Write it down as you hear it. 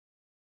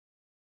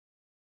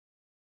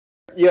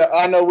Yeah,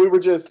 I know.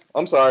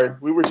 I'm sorry.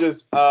 We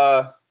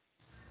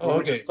Oh,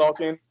 were just okay.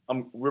 talking.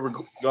 We were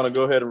gonna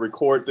go ahead and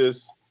record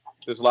this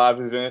live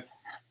event.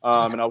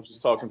 And I was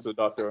just talking to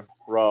Dr.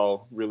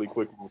 Raw really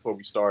quickly before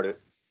we started.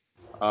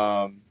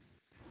 Um,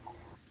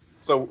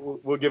 so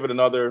we'll give it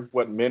another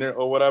minute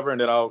or whatever, and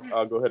then I'll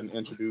go ahead and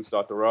introduce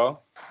Dr. Raw,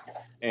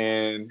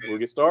 and we'll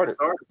get started.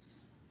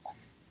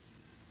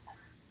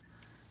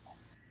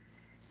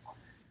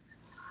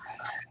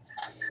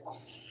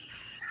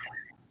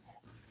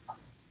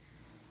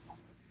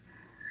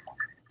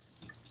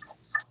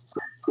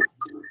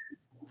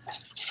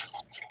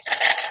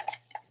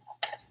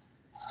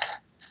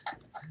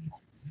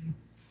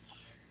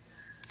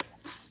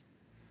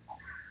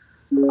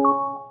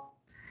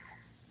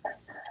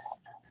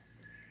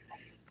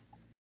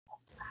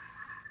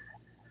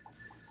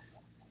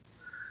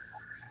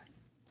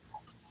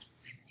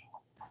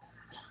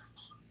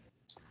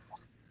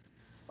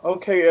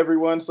 Okay,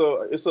 everyone.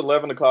 So it's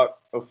 11 o'clock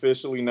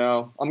officially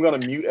now. I'm gonna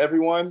mute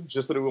everyone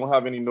just so that we won't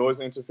have any noise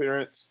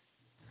interference.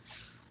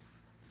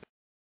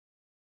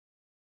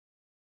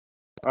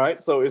 All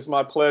right, so it's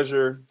my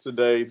pleasure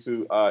today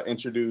to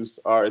introduce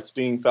our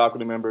esteemed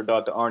faculty member,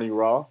 Dr. Arni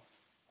Raw.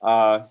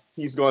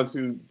 He's going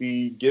to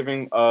be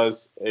giving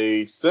us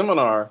a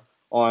seminar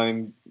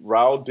on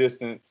RAL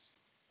distance,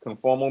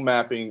 conformal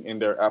mapping, and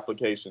their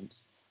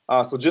applications.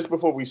 So just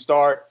before we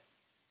start,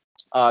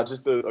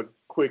 just a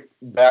quick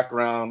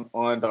background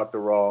on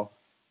Dr. Raw.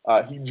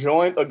 He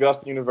joined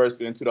Augusta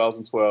University in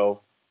 2012.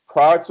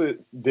 Prior to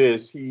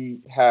this, he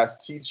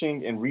has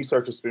teaching and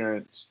research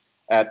experience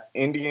at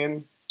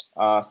Indian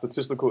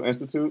Statistical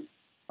Institute,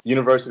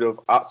 University of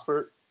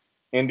Oxford,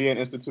 Indian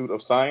Institute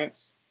of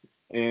Science,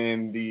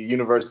 and the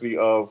University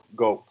of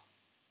Goa.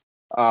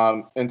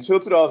 Until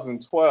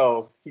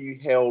 2012, he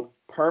held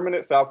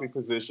permanent faculty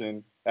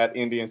position at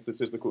Indian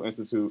Statistical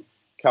Institute,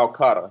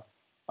 Calcutta.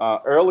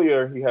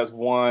 Earlier, he has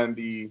won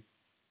the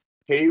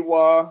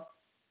Heiwa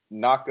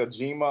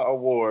Nakajima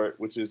Award,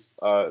 which is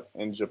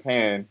in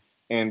Japan,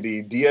 and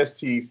the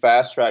DST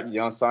Fast Track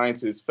Young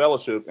Scientist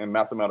Fellowship in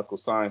Mathematical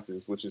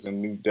Sciences, which is in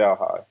New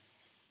Delhi.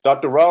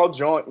 Dr. Rao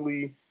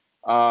jointly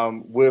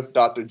with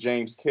Dr.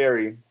 James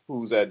Carey,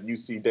 who's at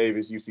UC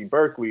Davis, UC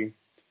Berkeley,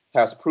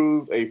 has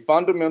proved a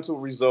fundamental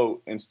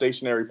result in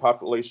stationary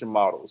population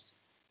models.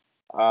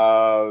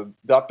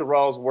 Dr.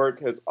 Rao's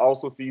work was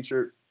also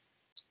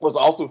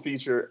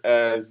featured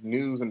as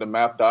news in the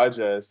Math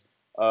Digest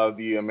of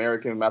the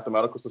American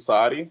Mathematical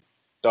Society.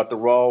 Dr.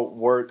 Rao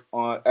worked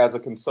as a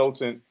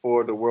consultant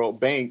for the World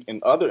Bank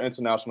and other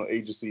international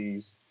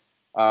agencies,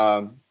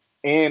 um,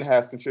 and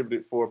has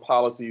contributed for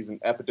policies in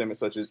epidemics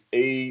such as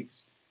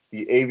AIDS,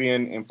 the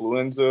avian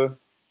influenza,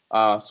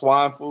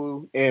 swine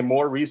flu, and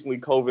more recently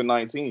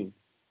COVID-19.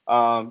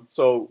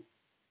 So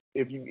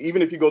if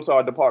you go to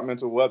our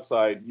departmental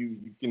website, you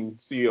can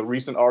see a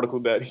recent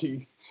article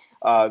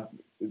uh,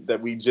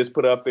 that we just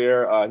put up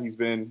there. He's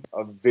been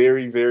a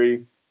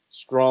very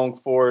strong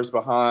force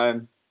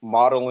behind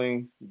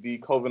modeling the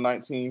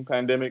COVID-19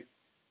 pandemic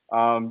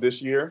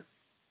this year.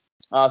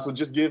 So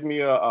just give me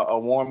a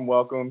warm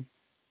welcome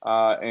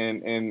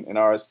and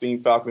our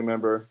esteemed faculty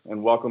member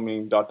and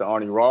welcoming Dr.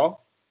 Arnie Raw.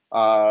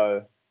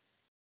 Uh,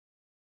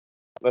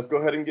 let's go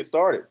ahead and get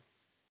started.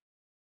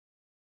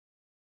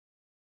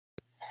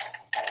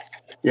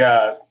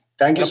 Yeah,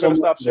 thank And you I'm so going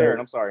to much. stop sharing.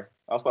 I'm sorry.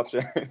 I'll stop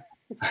sharing.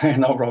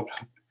 No problem.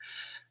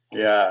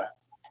 Yeah,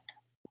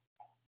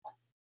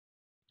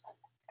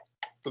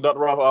 So, Dr.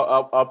 Raw,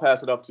 I'll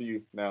pass it up to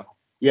you now.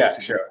 yeah,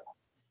 sure.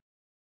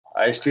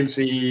 I still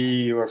see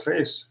your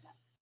face.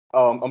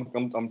 Oh,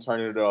 I'm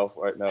turning it off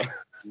right now.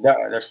 Yeah,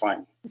 that's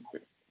fine.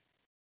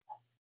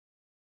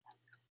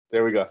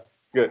 There we go.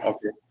 Good.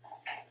 Okay.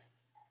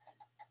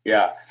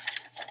 Yeah.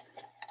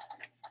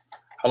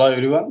 Hello,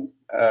 everyone.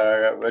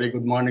 Very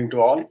good morning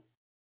to all.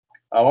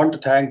 I want to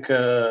thank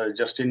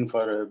Justin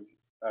for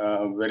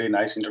a very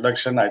nice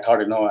introduction. I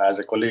thought, as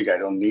a colleague, I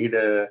don't need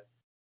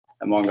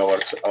among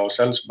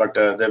ourselves, but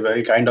they're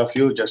very kind of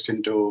you,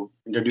 Justin, to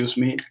introduce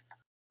me.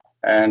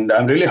 And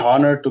I'm really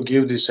honored to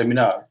give this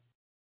seminar,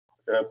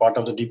 part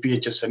of the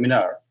DPHS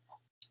seminar.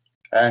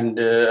 And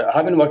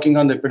I've been working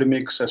on the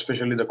epidemics,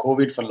 especially the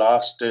COVID, for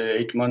last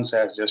 8 months,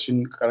 as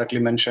Justin correctly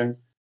mentioned.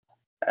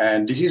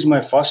 And this is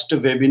my first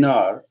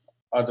webinar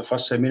or the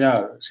first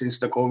seminar since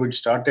the COVID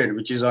started,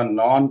 which is on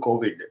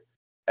non-COVID.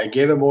 I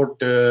gave about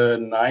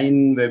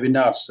 9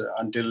 webinars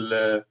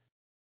until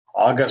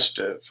August,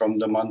 from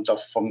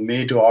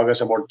May to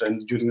August, about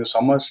during the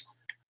summers,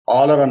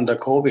 all are on the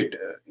COVID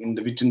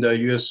within the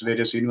US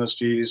various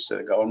universities,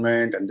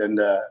 government, and then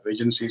the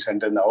agencies, and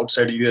then the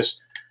outside US.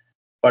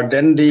 But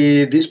then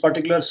these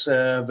particulars,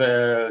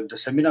 the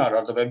seminar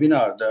or the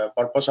webinar, the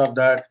purpose of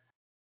that,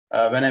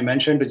 when I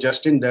mentioned to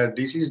Justin that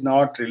this is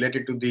not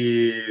related to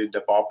the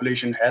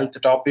population health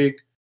topic,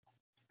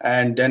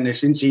 and then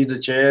since he is the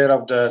chair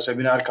of the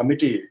seminar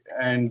committee,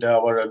 and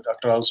our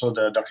doctor also,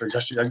 the Dr.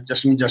 Dr.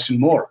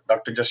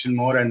 Justin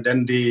Moore, and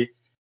then the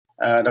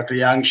Dr.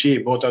 Yang Shi,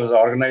 both are the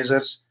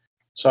organizers.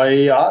 So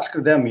I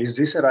asked them, is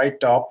this a right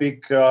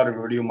topic, or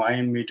would you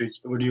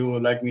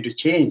like me to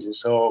change?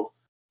 So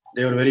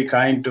They were very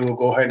kind to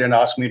go ahead and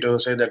ask me to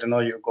say that,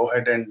 you go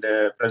ahead and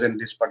present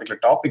this particular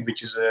topic,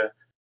 which is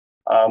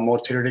more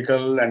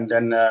theoretical and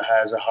then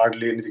has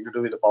hardly anything to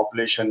do with the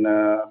population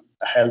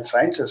health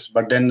sciences.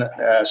 But then,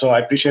 so I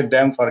appreciate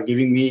them for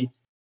giving me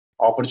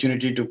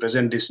opportunity to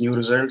present these new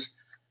results.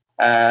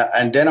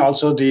 And then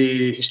also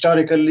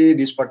historically,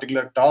 this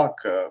particular talk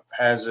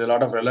has a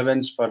lot of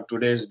relevance for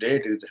today's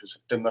date, is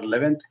September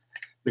 11th,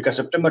 because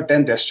September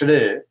 10th,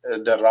 yesterday,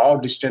 the Rao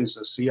distance,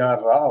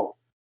 C.R. Rao,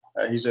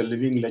 he's a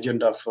living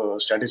legend of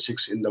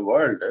statistics in the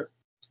world,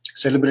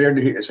 celebrated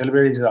his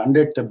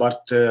 100th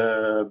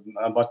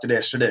birthday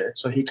yesterday.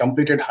 So he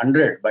completed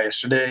 100 by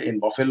yesterday in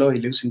Buffalo. He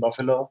lives in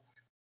Buffalo.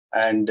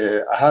 And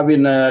I have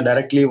been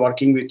directly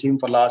working with him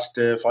for last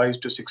 5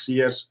 to 6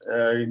 years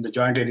in the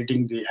joint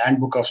editing the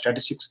Handbook of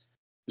Statistics,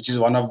 which is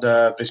one of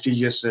the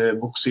prestigious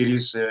book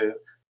series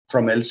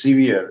from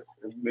Elsevier,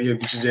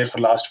 which is there for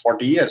last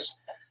 40 years.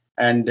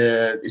 And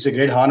it's a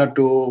great honor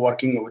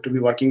to be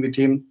working with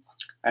him.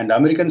 And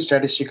American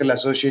Statistical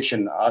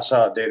Association,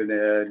 ASA,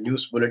 their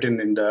news bulletin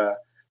in the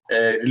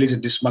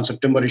released this month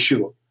September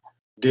issue,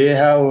 they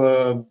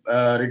have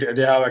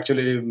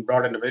actually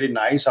brought in a very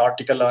nice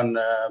article on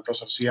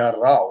Professor C.R.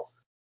 Rao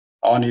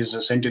on his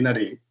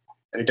centenary,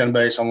 written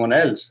by someone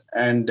else,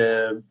 and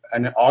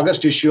an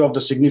August issue of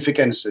the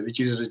Significance, which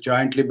is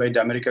jointly by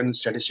the American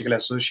Statistical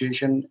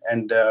Association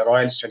and the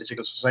Royal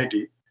Statistical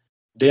Society.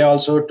 They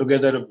also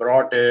together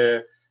brought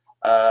a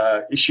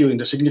issue in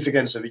the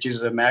Significance, which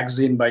is a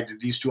magazine by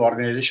these two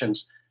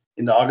organizations,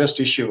 in the August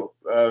issue,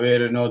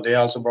 where they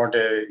also brought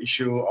a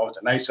issue of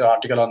a nice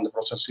article on the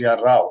Professor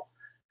C.R. Rao,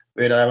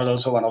 where I was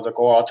also one of the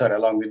co-author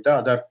along with the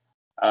other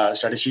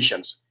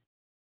statisticians.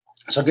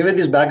 So given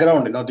this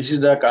background, this is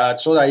the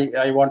so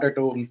I wanted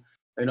to,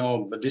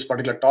 this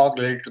particular talk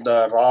related to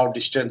the Rao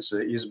distance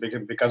is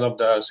because of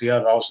the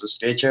C.R. Rao's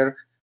stature,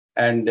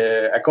 and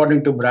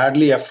according to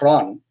Bradley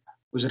Efron,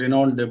 who's a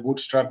renowned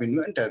bootstrap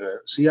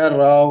inventor, C.R.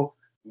 Rao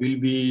will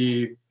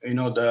be,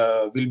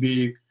 will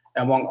be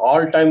among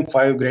all-time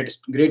 5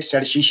 great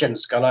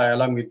statisticians,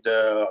 along with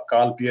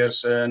Carl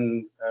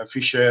Pearson,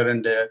 Fisher,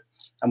 and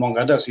among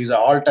others. He's an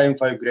all-time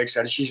 5 great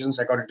statisticians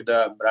according to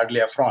the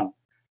Bradley Efron.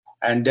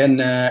 And then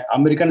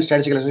American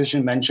Statistical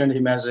Association mentioned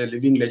him as a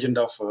living legend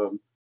of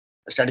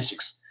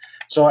statistics.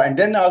 So, and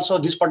then also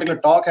this particular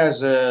talk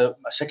has a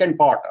second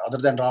part other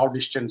than Rao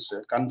distance,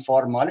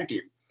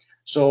 conformality.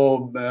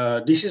 So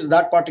this is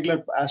that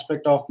particular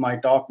aspect of my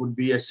talk would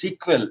be a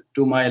sequel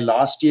to my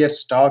last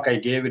year's talk I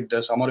gave at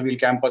the Somerville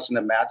campus in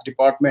the math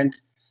department.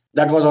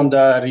 That was on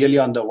the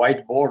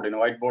whiteboard,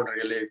 whiteboard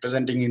really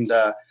presenting in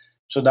the.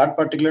 So that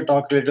particular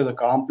talk related to the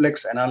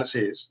complex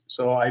analysis.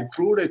 So I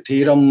proved a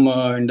theorem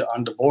on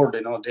the board,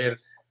 there,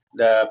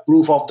 the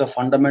proof of the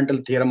fundamental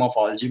theorem of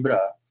algebra.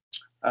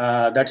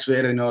 That's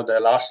where, the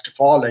last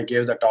fall I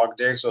gave the talk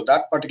there. So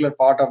that particular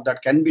part of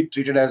that can be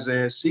treated as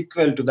a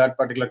sequel to that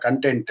particular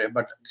content,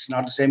 but it's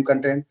not the same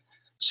content,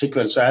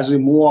 sequel. So as we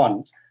move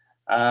on,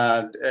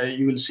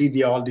 you will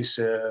see all these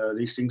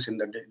things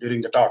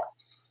during the talk.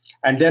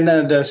 And then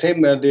the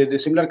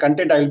similar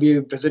content I'll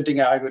be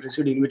presenting. I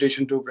received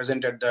invitation to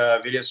present at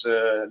the various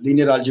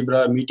linear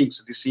algebra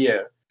meetings this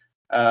year.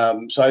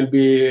 So I'll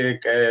be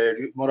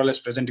more or less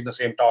presenting the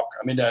same talk.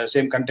 The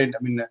same content.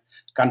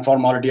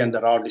 Conformality and the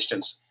Rao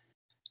distance.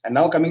 And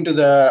now coming to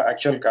the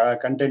actual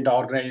content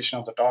organization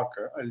of the talk,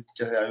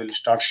 I will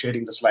start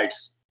sharing the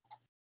slides.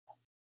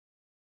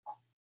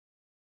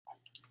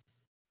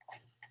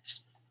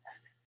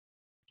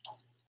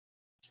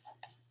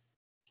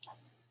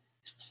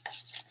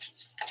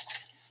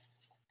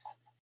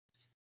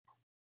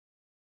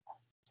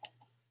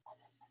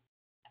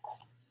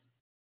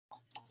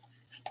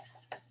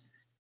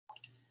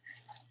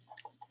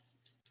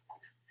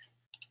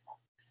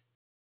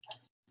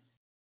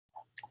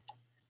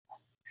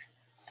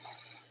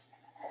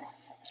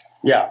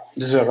 Yeah,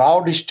 this is a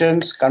Rao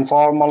distance,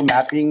 conformal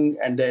mapping,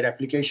 and their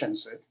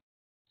applications.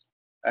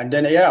 And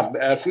then,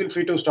 feel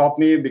free to stop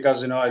me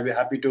because, I'll be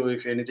happy to,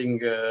 if anything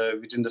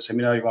within the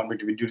seminar you want me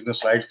to be during the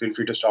slide, feel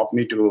free to stop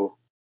me to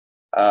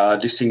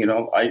this thing,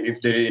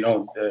 if there,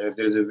 if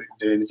there is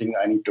anything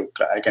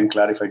I can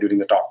clarify during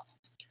the talk.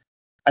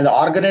 And the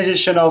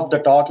organization of the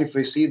talk, if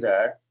we see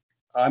that,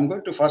 I'm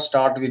going to first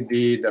start with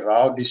the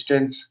Rao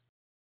distance,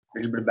 a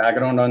little bit of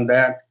background on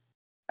that,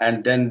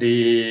 and then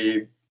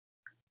the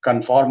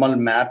conformal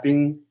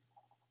mapping,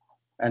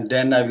 and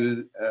then I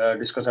will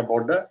discuss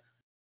about the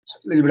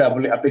little bit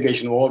of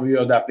application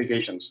overview of the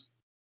applications.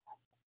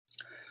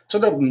 So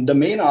the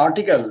main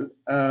article,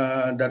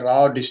 the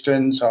Rao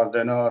distance or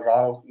the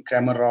Rao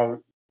Kramer-Rao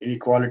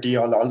inequality,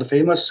 all the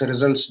famous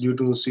results due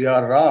to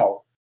C.R.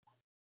 Rao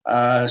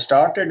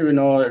started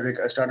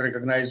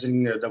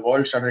recognizing, the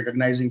world started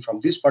recognizing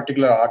from this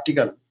particular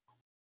article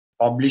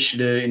published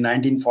in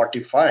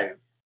 1945.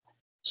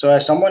 So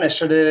as someone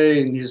yesterday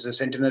in his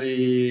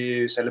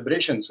centenary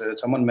celebrations,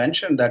 someone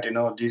mentioned that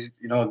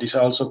this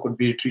also could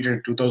be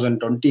treated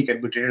 2020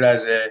 can be treated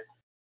as a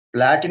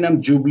platinum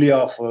jubilee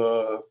of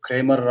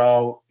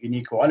Kramer-Rao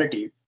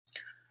inequality.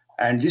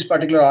 And this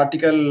particular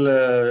article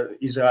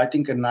is, I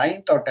think, a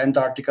ninth or 10th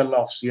article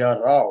of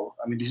C.R. Rao.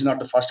 I mean, this is not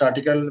the first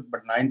article,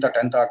 but ninth or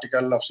 10th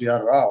article of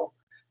C.R. Rao.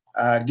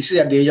 This is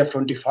at the age of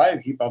 25,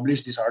 he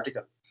published this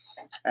article.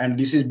 And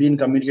this is being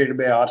communicated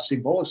by R.C.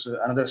 Bose,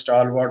 another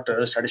stalwart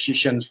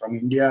statistician from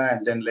India.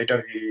 And then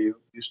later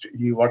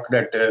he worked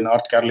at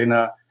North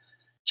Carolina,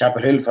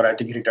 Chapel Hill for, I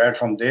think he retired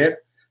from there.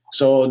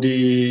 So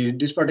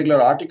this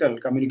particular article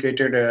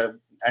communicated,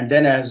 and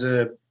then as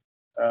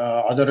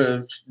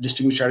other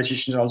distinguished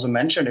statisticians also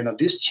mentioned,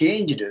 this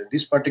changed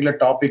this particular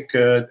topic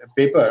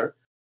paper,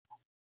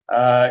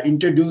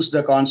 introduced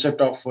the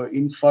concept of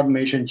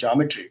information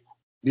geometry.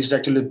 This is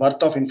actually the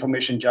birth of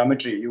information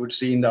geometry. You would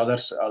see in the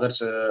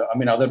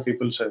other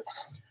people's,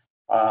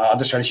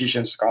 other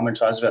statisticians'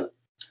 comments as well.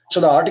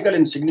 So the article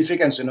in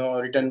significance,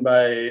 written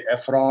by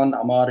Efron,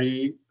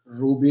 Amari,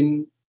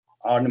 Rubin,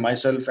 Arni,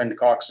 myself, and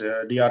Cox,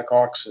 Dr.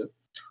 Cox,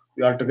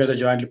 we all together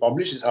jointly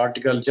published this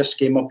article. Just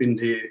came up in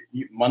the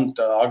month,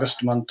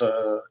 August month,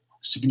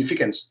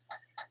 significance.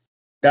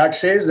 That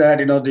says that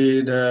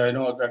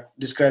that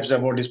describes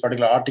about this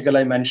particular article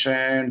I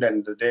mentioned,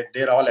 and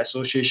they're all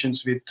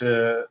associations with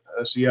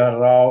C.R.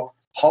 Rao.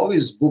 How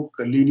is book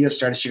Linear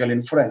Statistical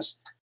Inference,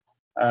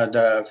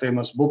 the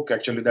famous book,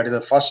 actually, that is the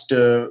first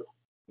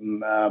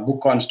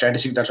book on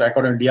statistics. That's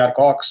according to Dr.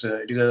 Cox.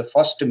 It is the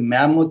first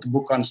mammoth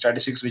book on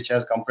statistics which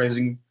has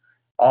comprising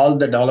all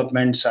the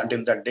developments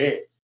until that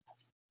day.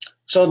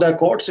 So the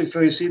quotes, if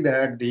you see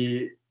that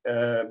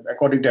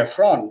according to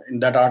Efron in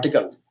that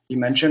article, he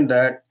mentioned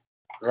that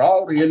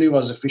Rao really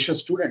was a Fisher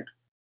student.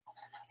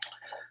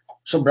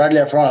 So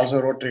Bradley Efron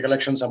also wrote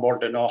recollections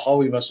about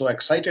how he was so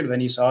excited when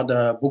he saw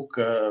the book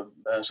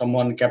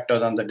someone kept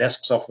on the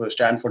desks of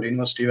Stanford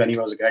University when he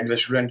was a graduate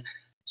student.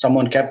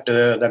 Someone kept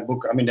that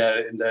book. I mean,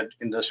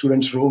 in the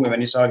students' room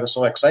when he saw, he was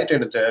so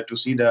excited to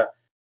see the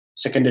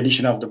second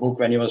edition of the book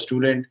when he was a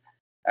student.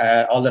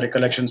 All the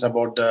recollections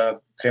about the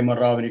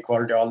Kramer-Rao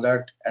inequality, all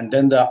that, and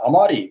then the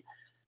Amari,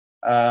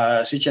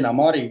 Sichin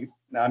Amari.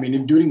 I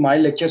mean, during my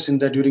lectures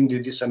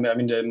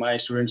my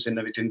students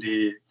within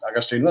the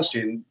Augusta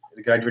University in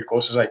the graduate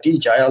courses I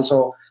teach, I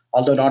also,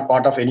 although not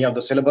part of any of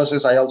the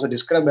syllabuses, I also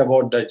describe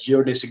about the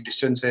geodesic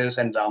distances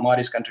and the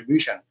Amari's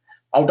contribution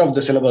out of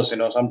the syllabus.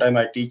 Sometimes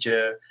I teach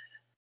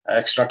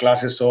extra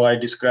classes, so I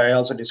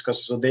also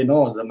discuss, so they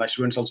know, my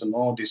students also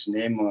know this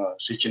name,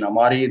 Sichin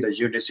Amari, the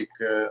geodesic,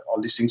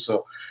 all these things.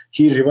 So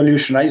he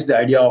revolutionized the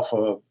idea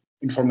of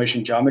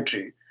information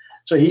geometry.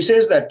 So he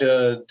says that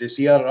the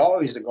C.R. Rao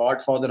is the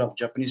godfather of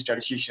Japanese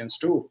statisticians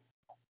too.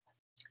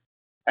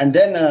 And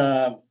then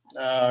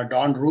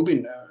Donald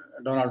Rubin,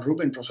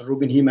 Professor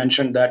Rubin, he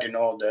mentioned that,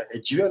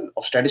 the jewel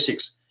of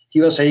statistics. He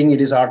was saying it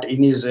is art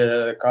in his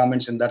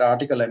comments in that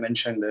article I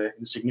mentioned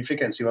in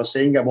significance. He was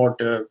saying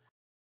about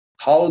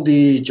how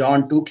the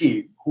John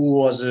Tukey,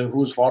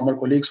 whose former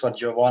colleagues were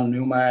Von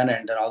Neumann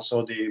and then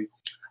also the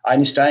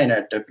Einstein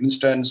at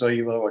Princeton. So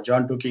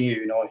John Tukey,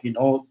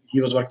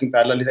 he was working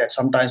parallelly at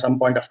some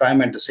point of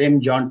time, and the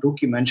same John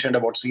Tukey mentioned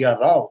about C.R.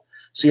 Rao.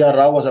 C.R.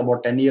 Rao was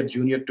about 10 years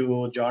junior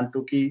to John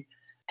Tukey.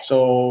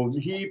 So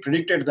he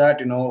predicted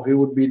that, he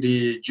would be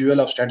the jewel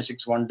of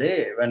statistics one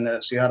day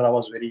when C.R. Rao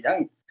was very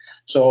young.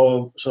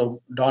 So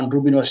Don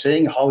Rubin was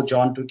saying how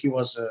John Tukey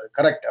was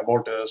correct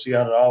about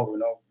C.R. Rao,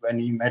 when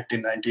he met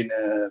in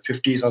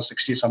 1950s or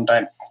 60s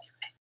sometime.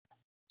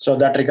 So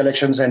that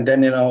recollections, and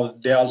then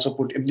they also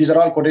put, these are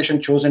all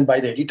quotations chosen by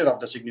the editor of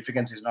the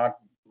significance, is not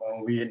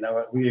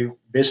we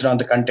based on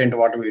the content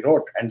what we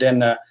wrote. And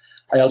then I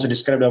also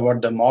described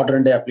about the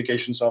modern day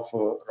applications of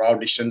Rao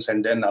distance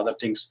and then other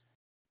things.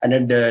 And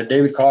then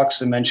Professor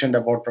Cox mentioned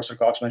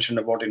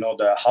about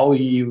how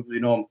he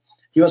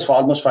was for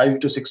almost 5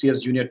 to 6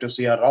 years junior to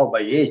C.R. Rao by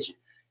age.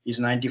 He's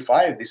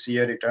 95 this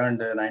year. He turned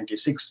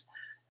 96.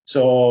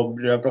 So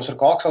Professor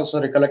Cox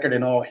also recollected,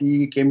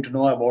 he came to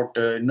know about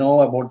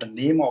the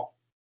name of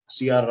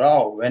C.R.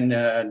 Rao when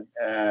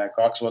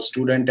Cox was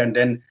student, and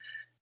then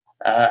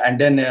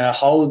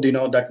how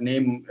that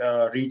name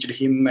reached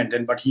him,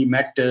 but he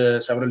met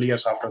several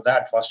years after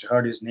that. First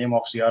heard his name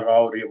of C.R.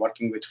 Rao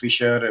working with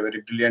Fisher, a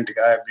very brilliant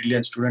guy,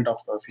 brilliant student of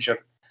Fisher,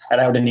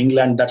 arrived in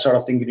England, that sort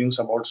of thing he knew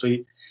about. So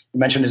he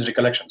mentioned his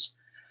recollections.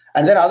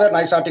 And then other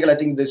nice article, I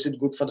think this is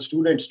good for the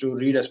students to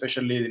read,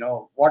 especially,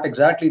 what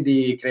exactly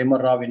the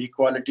Kramer-Rao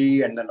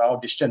inequality and the Rao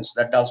distance,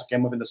 that also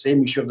came up in the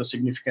same issue of the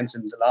significance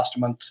in the last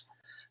month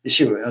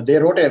issue. They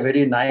wrote a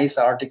very nice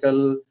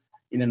article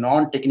in a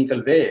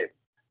non-technical way.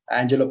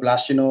 Angelo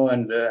Plastino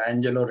and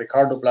Angelo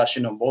Riccardo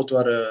Plastino, both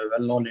were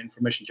well-known in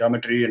information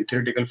geometry and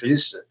theoretical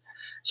physics.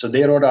 So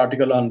they wrote an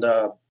article on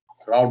the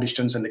Rao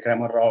distance and the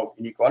Kramer-Rao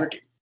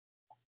inequality.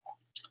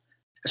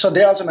 So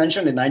they also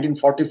mentioned in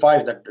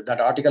 1945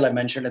 that article I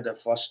mentioned at the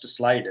first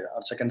slide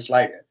or second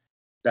slide,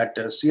 that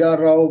C.R.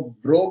 Rao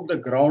broke the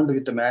ground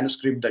with the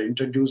manuscript that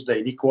introduced the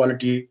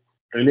inequality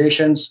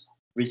relations,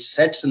 which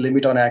sets a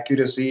limit on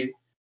accuracy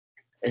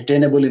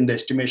attainable in the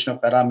estimation of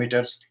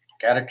parameters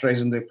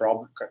characterizing the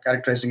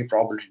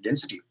probability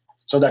density.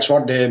 So that's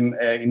what they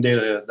in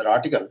their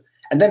article.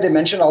 And then they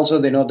mentioned also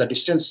the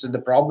distance, the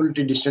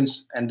probability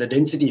distance and the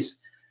densities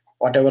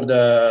whatever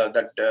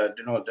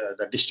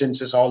the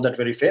distances, all that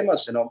very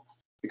famous,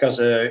 because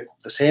the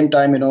same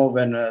time,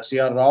 when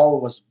C.R. Rao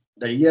was,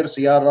 the year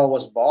C.R. Rao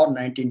was born,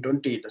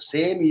 1920, the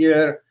same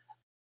year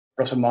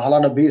Professor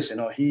Mahalanobis,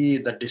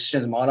 the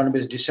distance,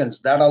 Mahalanobis distance,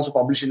 that also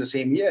published in the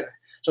same year.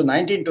 So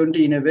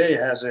 1920 in a way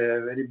has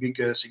a very big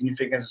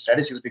significance in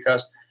statistics,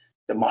 because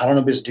the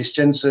Mahalanobis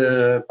distance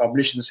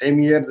published in the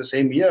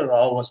same year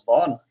Rao was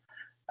born.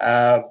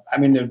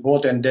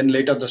 Both, and then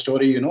later the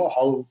story,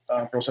 how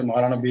Professor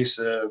Mahalanobis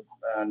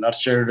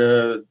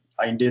nurtured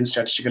Indian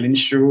Statistical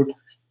Institute.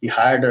 He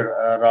hired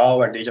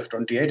Rao at the age of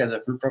 28 as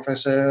a full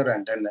professor,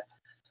 and then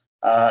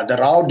the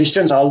Rao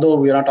distance, although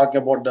we are not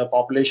talking about the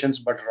populations,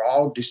 but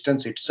Rao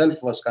distance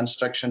itself was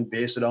construction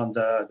based on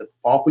the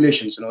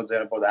populations, about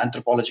the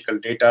anthropological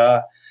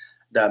data,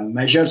 the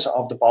measures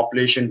of the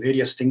population,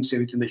 various things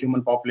within the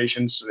human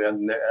populations,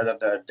 and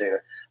the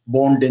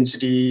bone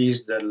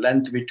densities, the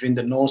length between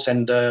the nose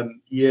and the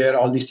ear,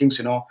 all these things,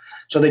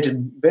 So that is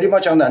very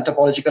much on the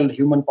anthropological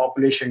human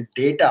population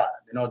data,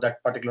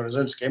 that particular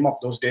results came up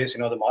those days, the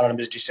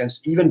Mahalanobis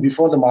distance, even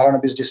before the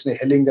Mahalanobis distance,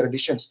 Hellinger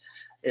distance,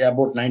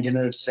 about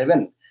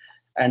 1907.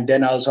 And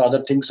then also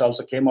other things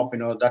also came up,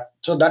 that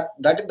was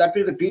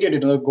the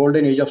period, the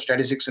golden age of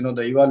statistics,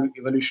 the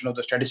evolution of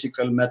the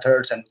statistical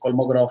methods, and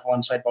Kolmogorov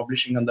on-site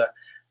publishing on the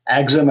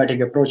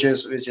axiomatic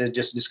approaches, which I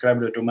just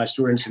described to my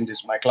students in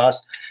my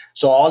class.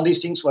 So all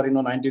these things were,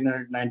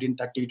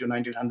 1930 to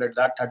 1900,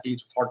 that 30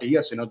 to 40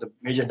 years, the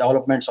major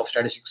developments of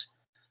statistics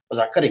was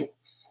occurring.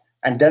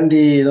 And then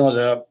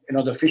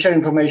the Fisher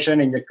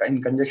information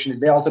in conjunction,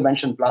 they also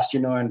mentioned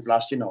Plastino and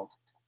Plastino.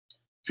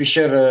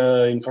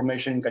 Fisher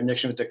information in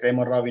conjunction with the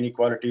Kramer-Rao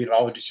inequality,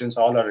 Rao distance,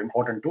 all are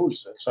important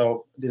tools.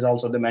 So this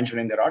also they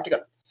mentioned in their article.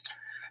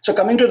 So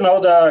coming to now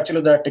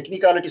the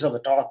technicalities of the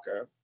talk,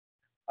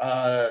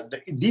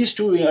 these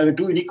two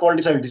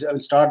inequalities, I will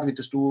start with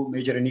these two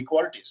major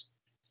inequalities.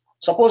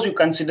 Suppose you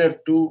consider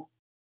two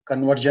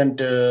convergent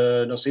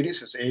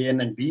series,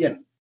 AN and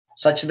BN,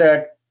 such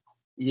that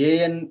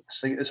AN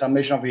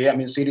summation of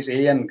A, series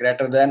AN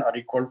greater than or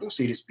equal to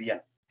series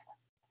BN.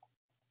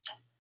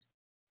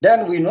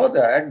 Then we know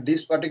that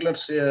this particular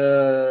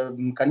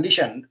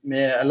condition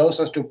allows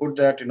us to put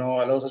that,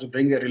 allows us to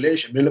bring a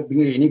relation, bring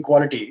an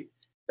inequality,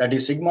 that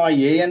is sigma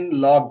AN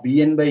log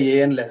BN by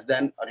AN less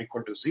than or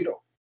equal to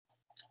 0.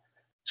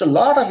 So a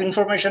lot of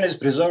information is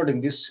preserved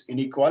in this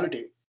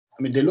inequality.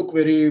 They look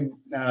very,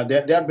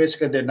 they are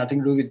basically, they have nothing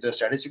to do with the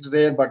statistics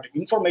there, but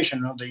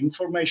information, the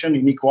information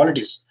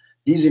inequalities,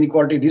 this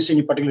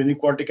particular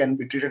inequality can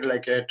be treated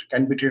like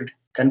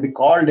can be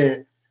called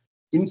a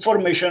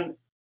information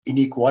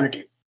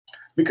inequality.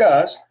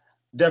 Because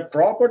the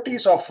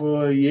properties of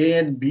A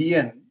and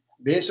BN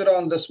based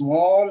on the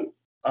small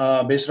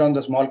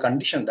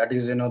condition, that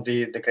is,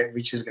 the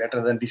which is greater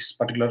than this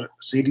particular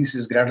series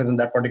is greater than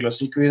that particular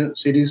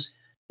series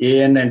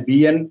AN and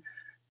BN,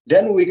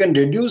 then we can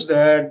deduce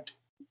that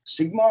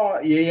sigma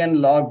AN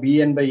log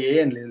BN by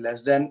AN is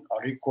less than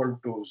or equal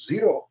to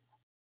 0.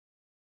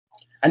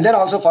 And then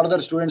also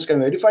further students can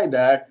verify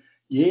that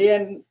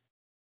AN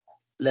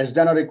less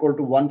than or equal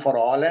to 1 for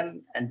all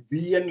n and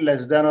Bn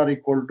less than or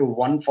equal to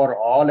 1 for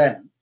all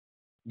n,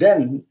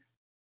 then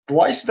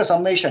twice the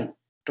summation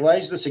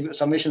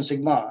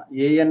sigma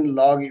An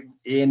log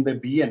An by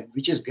Bn,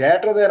 which is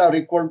greater than or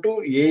equal to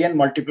An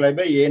multiplied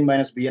by An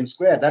minus Bn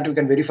square. That we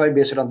can verify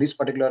based on this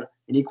particular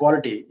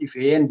inequality if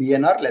A and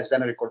Bn are less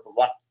than or equal to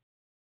 1.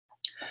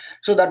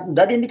 So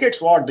that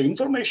indicates what? The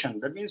information.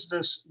 That means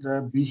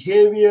the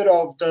behavior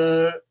of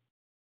the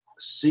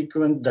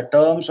sequence, the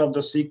terms of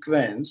the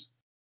sequence,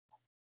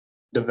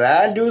 the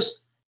values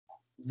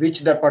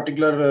which the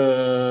particular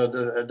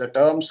the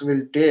terms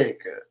will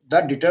take,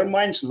 that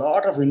determines a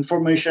lot of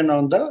information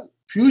on the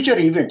future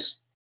events.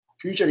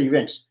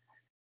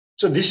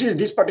 So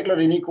this particular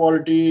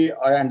inequality,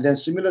 and then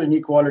similar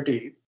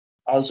inequality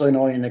also,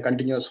 in a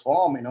continuous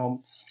form,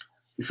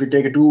 if you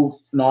take two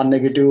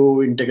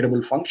non-negative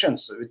integrable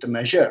functions with a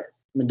measure.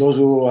 Those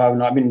who have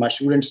not been my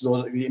students,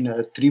 those in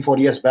 3-4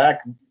 years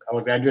back,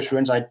 our graduate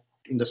students,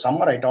 in the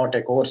summer I taught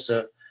a course,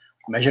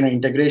 measure and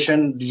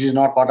integration. This is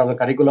not part of the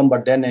curriculum,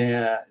 but then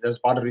there's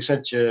part of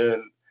research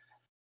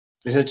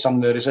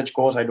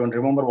course. I don't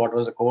remember what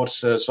was the course.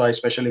 So I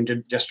especially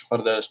just for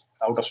the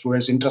out of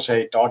students' interest,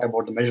 I taught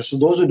about the measure. So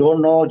those who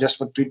don't know, just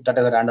for treat that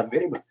as a random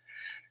variable.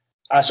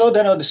 So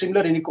then the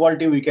similar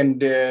inequality we can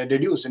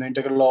deduce in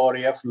integral over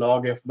f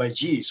log f by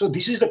g. So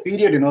this is the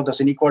period, this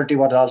inequality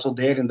was also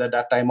there in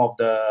that time of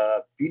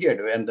the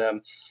period when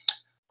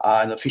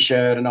the Fisher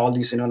and all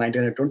these,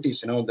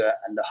 1920s, and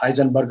the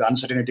Heisenberg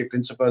uncertainty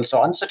principle.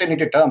 So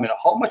uncertainty term,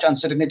 how much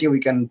uncertainty we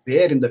can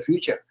bear in the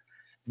future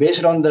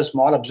based on the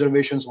small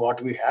observations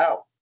what we have.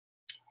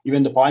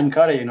 Even the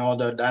Poincare,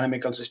 the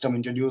dynamical system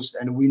introduced,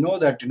 and we know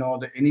that,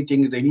 the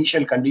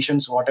initial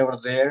conditions, whatever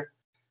there,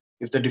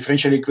 if the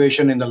differential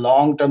equation in the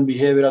long-term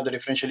behavior of the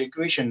differential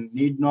equation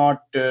need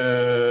not,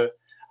 the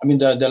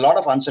lot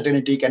of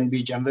uncertainty can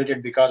be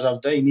generated because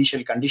of the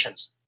initial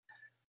conditions.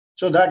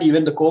 So that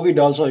even the COVID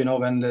also,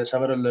 when the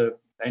several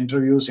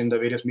interviews in the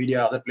various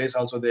media, other places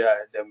also, they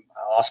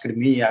asked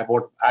me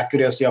about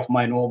accuracy of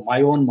my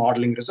own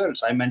modeling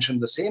results. I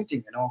mentioned the same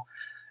thing.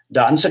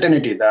 The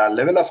uncertainty, the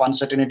level of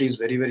uncertainty is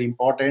very, very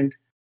important.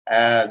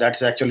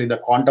 That's actually the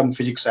quantum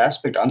physics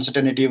aspect.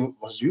 Uncertainty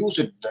was used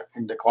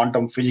in the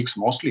quantum physics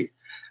mostly.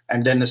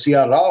 And then the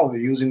C.R. Rao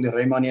using the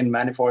Riemannian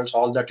manifolds,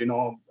 all that,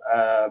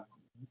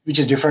 which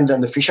is different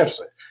than the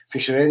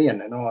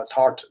Fisherian,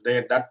 thought.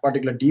 That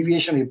particular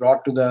deviation he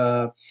brought to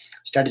the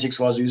statistics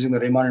was using the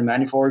Riemannian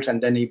manifolds,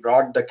 and then he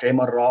brought the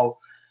Kramer-Rao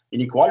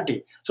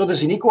inequality. So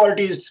this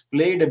inequalities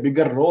played a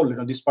bigger role.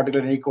 This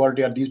particular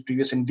inequality or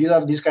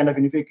these kind of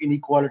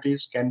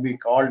inequalities can be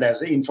called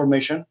as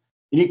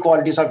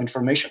inequalities of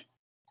information.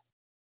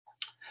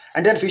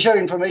 And then Fisher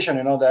information,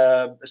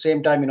 the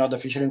same time, the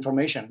Fisher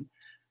information,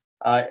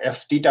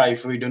 f theta,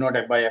 if we denote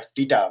it by f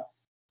theta,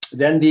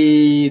 then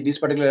this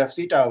particular f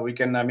theta, we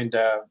can,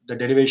 the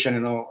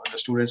derivation, the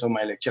students of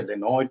my lecture, they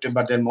know it,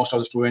 but then most of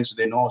the students,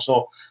 they know,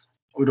 so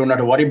we don't have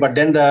to worry. But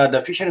then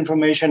the Fisher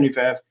information,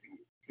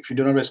 if you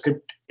do not have a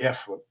script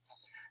f,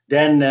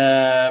 then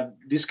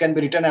this can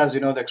be written as,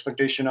 the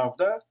expectation of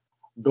the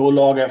dou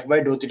log f by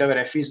dou theta, where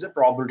f is the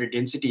probability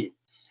density.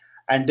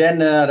 And then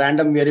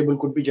random variable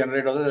could be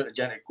generated, or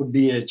it could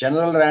be a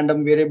general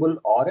random variable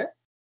or a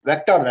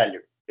vector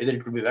value. Either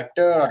it could be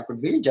vector or it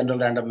could be general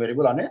random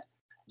variable on a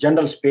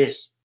general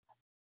space.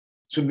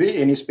 Should be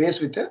any space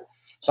with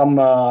some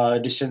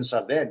distance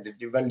are there,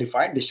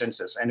 well-defined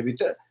distances, and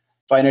with a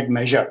finite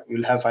measure.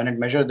 You'll have finite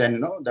measure,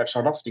 then that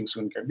sort of things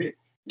can be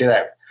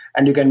derived.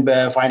 And you can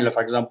find,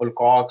 for example,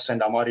 Cox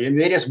and Amari in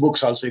various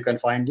books. Also, you can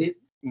find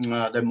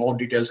the more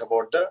details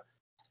about the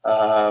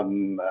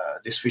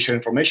this Fisher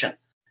information.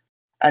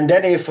 And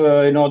then if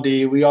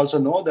we also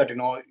know that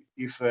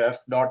if f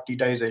dot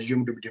theta is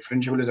assumed to be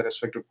differentiable with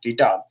respect to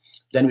theta,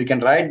 then we can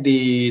write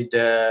the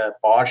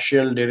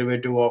partial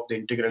derivative of the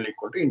integral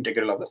equal to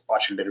integral of the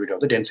partial derivative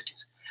of the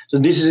densities. So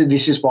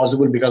this is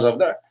possible because of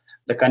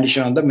the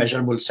condition on the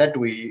measurable set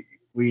we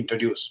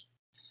introduce.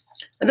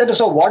 And then,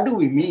 so what do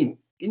we mean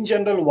in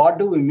general? What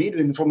do we mean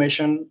with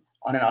information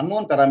on an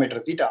unknown parameter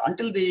theta?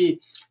 Until the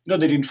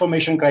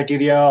information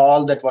criteria,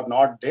 all that were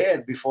not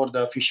there before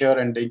the Fisher,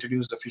 and they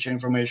introduced the Fisher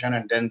information,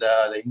 and then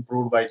the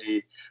improved by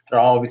the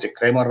Rao with the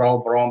Kramer-Rao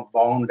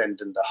bound, and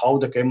then how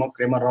the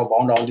Kramer-Rao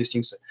bound, all these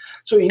things.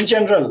 So in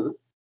general,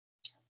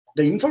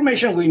 the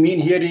information we mean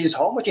here is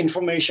how much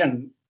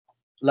information,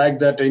 like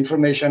that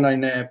information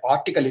in a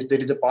particle, if there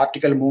is a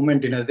particle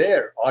movement in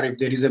there, or if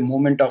there is a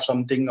movement of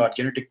something or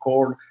genetic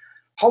code,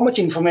 how much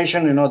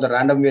information, the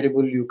random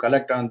variable you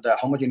collect on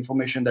how much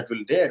information that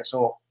will there.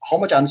 So how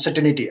much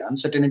uncertainty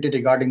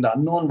regarding the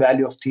unknown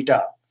value of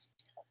theta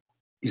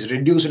is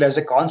reduced as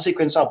a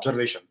consequence of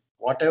observation.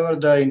 Whatever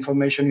the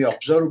information you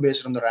observe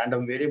based on the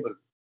random variable,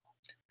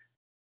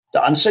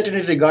 the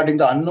uncertainty regarding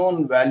the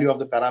unknown value of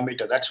the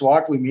parameter, that's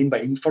what we mean by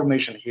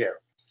information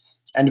here.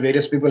 And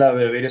various people have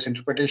various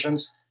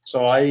interpretations.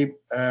 So I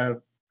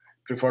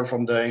prefer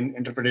from the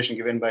interpretation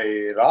given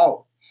by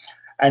Rao.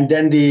 And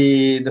then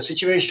the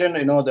situation,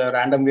 the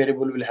random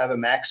variable will have a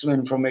maximum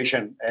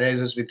information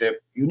arises with a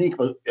unique,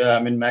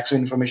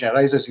 maximum information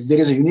arises if there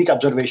is a unique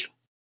observation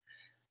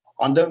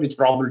with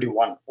probability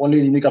 1. Only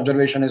the unique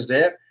observation is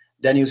there,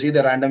 then you see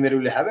the random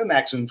variable will have a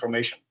maximum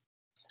information.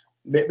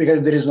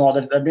 Because there is no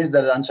other, that means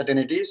the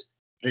uncertainty is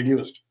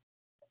reduced.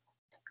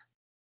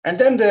 And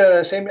then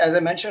the same, as I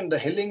mentioned, the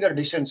Hellinger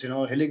distance,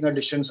 Hellinger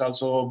distance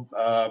also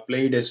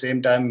played at the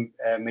same time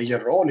a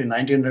major role in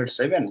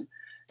 1907.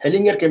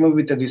 Hellinger came up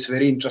with this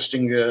very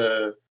interesting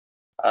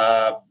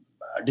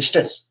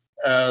distance.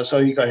 So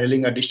you call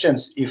Hellinger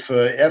distance. If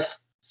f,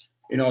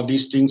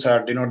 these things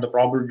are denote the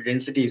probability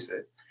densities,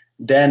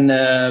 then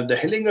the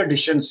Hellinger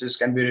distances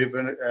can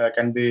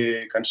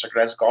be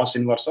constructed as cos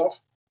inverse of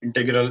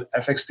integral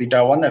fx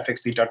theta 1, fx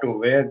theta 2,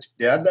 where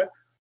they are the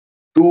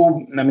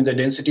two, the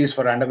densities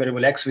for random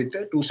variable x with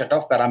two set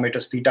of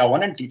parameters theta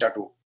 1 and theta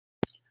 2,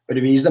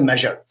 where we use the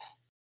measure.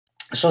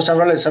 So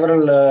several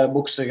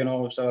books,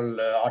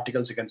 several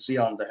articles you can see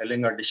on the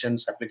Hellinger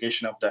distance,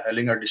 application of the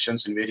Hellinger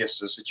distance in various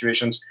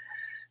situations.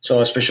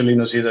 So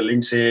especially, see the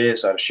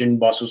Lindsay's or Shin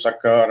Basu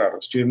Sakkar or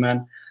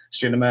Stearman,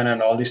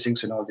 and all these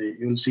things,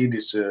 you'll see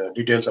these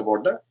details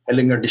about the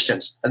Hellinger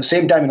distance. At the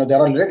same time, they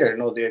are related,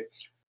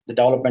 the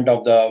development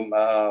of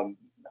the,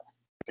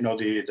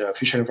 the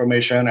Fisher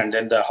information, and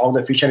then how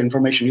the Fisher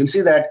information, you'll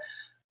see that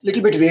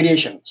little bit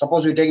variation.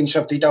 Suppose we take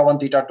instead of theta 1,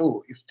 theta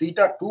 2, if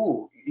theta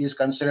 2 is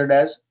considered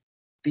as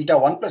theta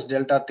 1 plus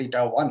delta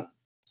theta 1.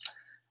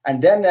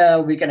 And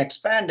then we can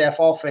expand f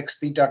of x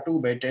theta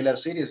 2 by Taylor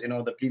series.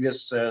 The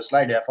previous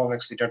slide, f of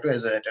x theta 2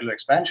 as a Taylor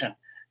expansion,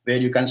 where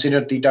you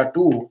consider theta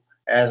 2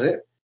 as a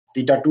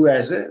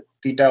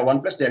theta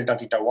 1 plus delta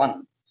theta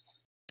 1.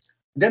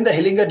 Then the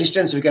Hellinger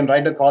distance, we can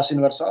write the cos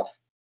inverse of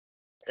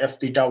f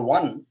theta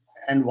 1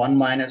 and 1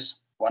 minus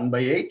 1 by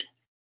 8,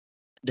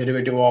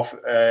 derivative of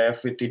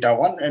f with theta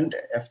 1 and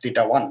f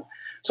theta 1.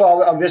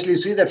 So obviously, you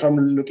see that from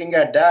looking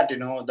at that,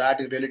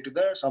 that is related to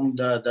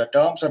the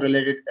terms are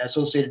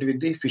associated with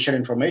the Fisher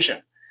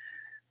information.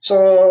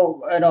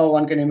 So,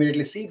 one can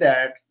immediately see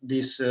that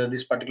this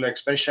particular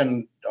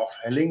expression of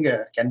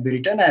Hellinger can be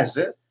written as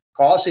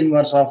cos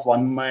inverse of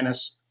 1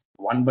 minus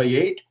 1 by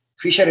 8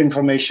 Fisher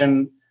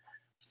information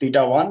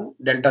theta 1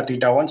 delta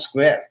theta 1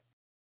 square.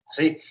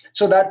 See,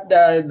 so that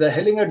the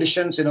Hellinger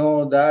distance,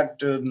 that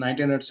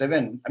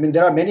 1907. I mean,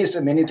 there are many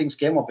things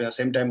came up at the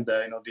same time.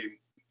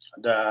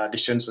 The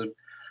distance,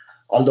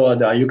 although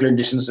the Euclid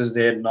distance is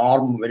there,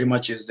 norm very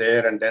much is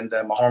there, and then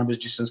the Mahalanobis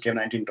distance came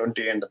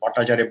 1920, and the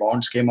Bhattacharya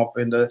bounds came up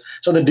in the.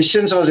 So the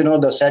distance was,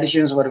 the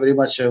statisticians were very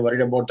much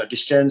worried about the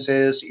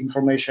distances,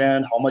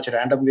 information, how much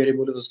random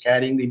variable was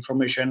carrying the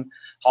information,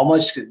 how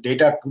much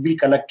data to be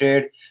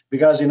collected,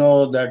 because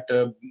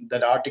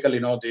that article, the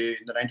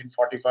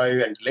 1945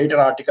 and later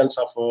articles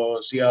of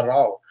C.R.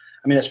 Rao.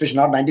 I mean, especially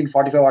not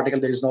 1945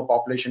 article, there is no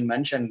population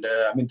mentioned.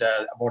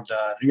 About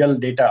the real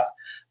data.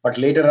 But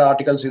later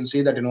articles, you'll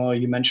see that,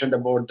 he mentioned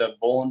about the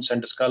bones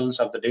and the skulls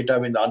of the data,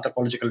 in the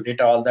anthropological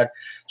data, all that.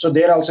 So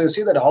there also you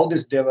see that how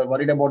they were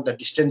worried about the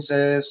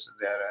distances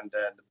there and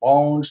the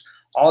bounds,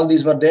 all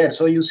these were there.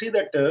 So you see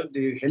that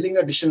the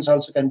Hellinger distance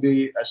also can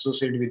be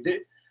associated with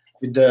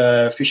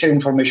the Fisher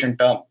information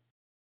term.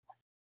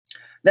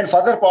 Then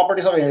further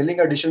properties of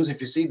Hellinger distance,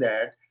 if you see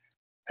that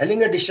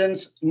Hellinger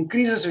distance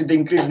increases with the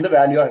increase in the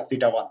value of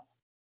theta 1.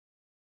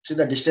 See,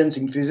 the distance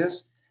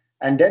increases.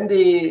 And then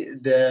this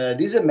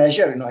is a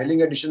measure,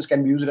 Hellinger distance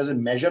can be used as a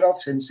measure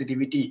of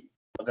sensitivity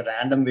of the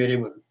random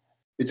variable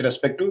with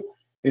respect to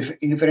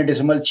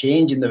infinitesimal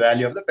change in the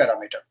value of the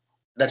parameter.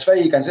 That's why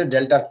you consider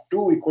delta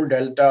 2 equal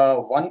delta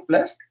 1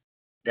 plus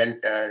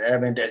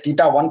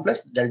theta 1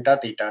 plus delta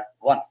theta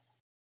 1.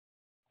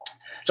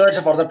 So that's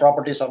for the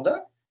properties of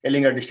the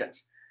Hellinger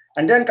distance.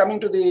 And then coming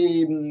to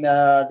in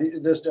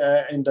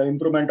the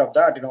improvement of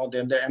that,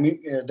 then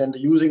the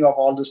using of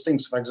all these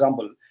things, for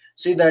example,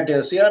 see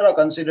that Sierra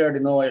considered,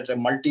 it's a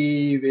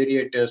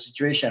multivariate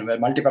situation, where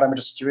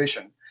multi-parameter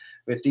situation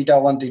with theta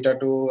 1, theta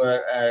 2,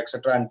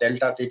 etc., and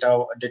delta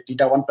theta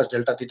 1 plus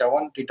delta theta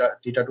 1,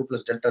 theta 2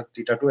 plus delta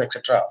theta 2,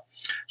 etc.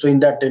 So in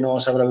that,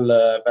 several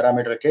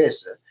parameter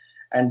case.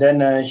 And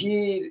then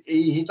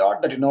he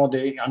thought that,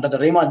 under the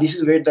Riemann, this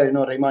is where the,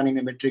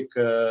 Riemannian metric,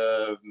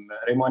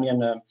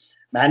 Riemannian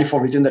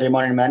manifold, within the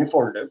Riemannian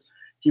manifold,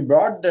 he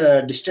brought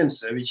the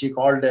distance, which he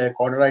called a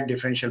quadratic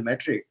differential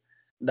metric,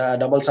 the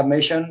double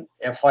summation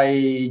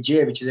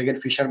Fij, which is again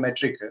Fisher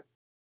metric,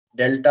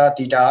 delta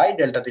theta I,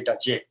 delta theta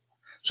j.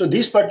 So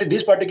this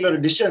particular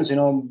distance,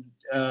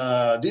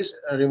 this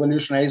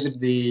revolutionized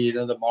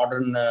the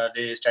modern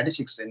day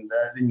statistics in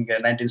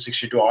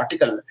 1962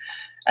 article.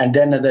 And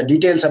then the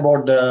details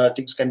about the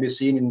things can be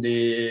seen in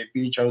the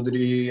P.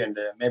 Chowdhury and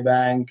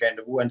Maybank and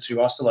Wu and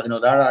Srivastava.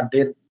 That are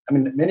there. I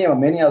mean,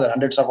 many other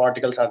hundreds of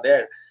articles are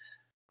there.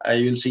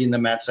 You'll see in the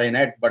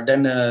MathSciNet. But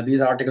then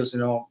these articles,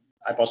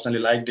 I personally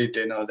liked it.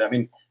 I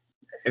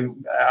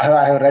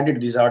have read it,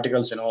 these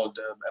articles.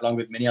 Along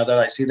with many other,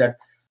 I see that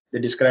they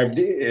describe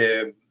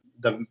the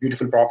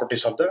beautiful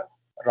properties of the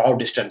Rao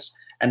distance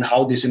and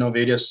how this,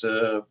 various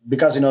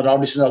because Rao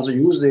distance also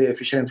use the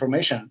Fisher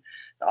information.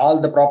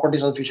 All the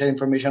properties of Fisher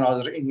information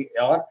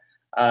are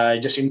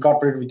just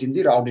incorporated within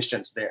the Rao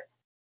distance there.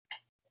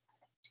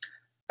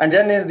 And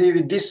then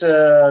with this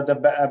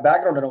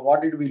background,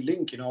 what did we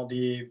link?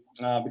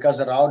 Because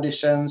the Rao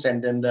distance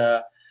and then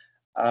the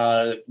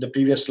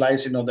previous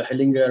slides, the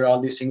Hellinger,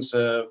 all these things,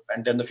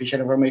 and then the Fisher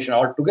information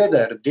all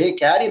together, they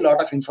carry a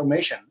lot of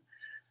information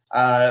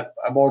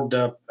about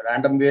the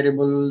random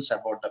variables,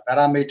 about the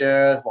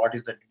parameters, what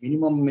is the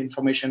minimum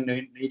information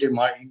needed,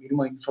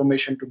 minimum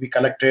information to be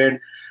collected,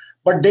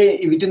 but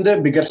they within the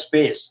bigger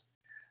space.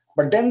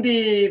 But then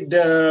the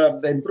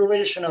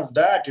improvisation of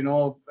that,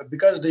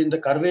 because in the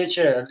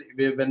curvature,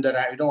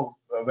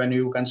 when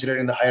you consider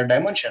in the higher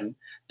dimension,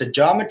 the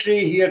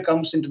geometry here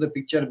comes into the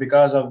picture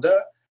because of the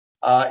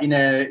in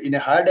a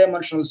higher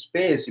dimensional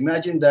space.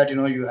 Imagine that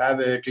you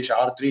have at least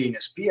R3 in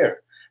a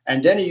sphere,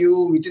 and then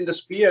within the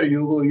sphere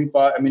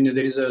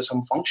there is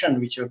some function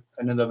which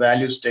the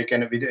values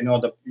taken with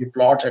you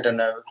plot at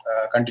a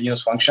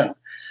continuous function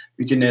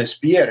within a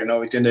sphere,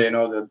 within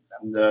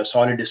the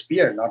solid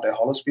sphere, not a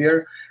hollow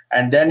sphere.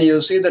 And then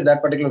you see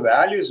that particular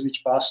values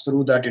which pass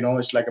through that,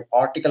 it's like a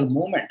particle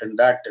movement in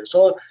that.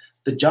 So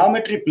the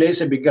geometry plays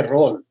a bigger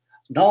role.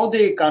 Now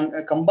they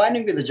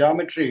combining with the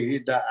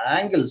geometry, the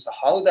angles,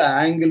 how the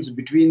angles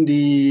between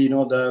the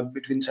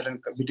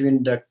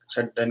between the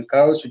certain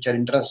curves which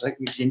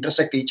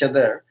intersect each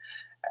other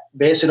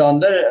based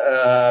on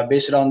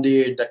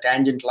the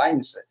tangent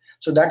lines.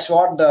 So that's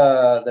what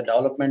the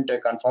development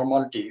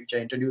conformality which I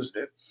introduced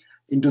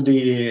into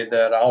the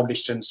Rao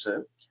distance.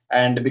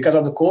 And because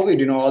of the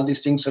COVID, all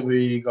these things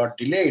we got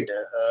delayed.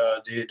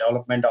 The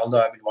development,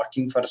 although I've been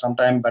working for some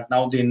time, but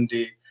now in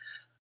the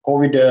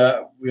COVID,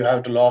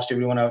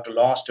 everyone have to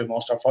lost.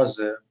 Most of us,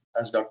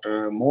 as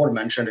Dr. Moore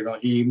mentioned,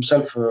 he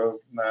himself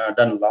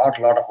done a lot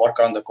of work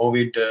on the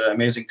COVID,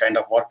 amazing kind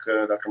of work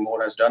Dr.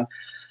 Moore has done.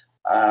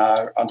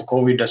 on the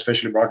COVID,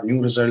 especially brought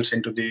new results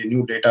into the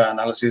new data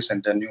analysis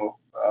and the new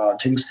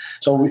things.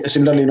 So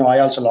similarly, I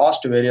also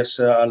lost lost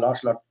a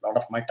lot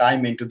of my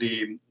time into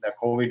the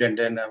COVID, and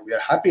then we are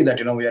happy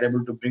that we are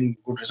able to bring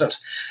good results.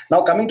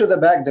 Now coming to the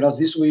back, I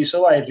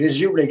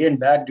resumed again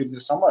back during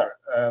the summer.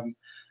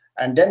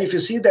 And then if you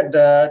see that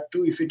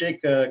if you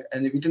take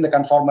and within the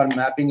conformal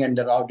mapping and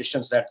the raw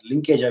distance, that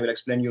linkage I will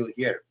explain you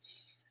here.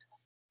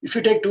 If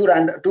you take two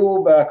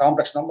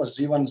complex numbers,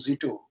 Z1,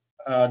 Z2,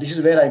 this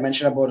is where I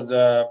mentioned about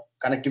the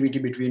connectivity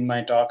between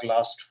my talk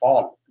last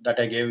fall that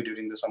I gave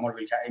during the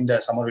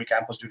Somerville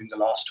campus during the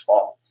last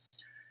fall.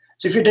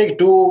 So if you take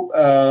two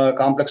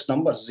complex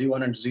numbers,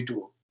 Z1 and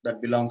Z2,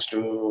 that belongs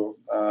to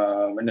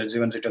when the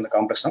Z1, Z2 and the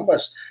complex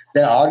numbers,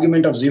 the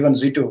argument of Z1,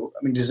 Z2,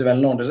 this is a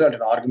well-known result,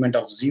 an argument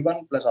of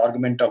Z1 plus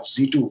argument of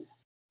Z2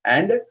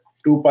 and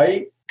 2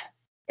 pi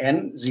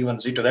n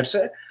Z1, Z2. That's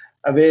where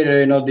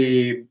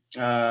the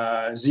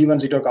Z1,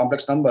 Z2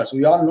 complex numbers.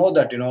 We all know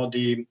that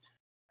the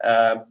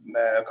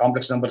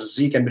complex number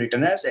Z can be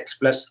written as x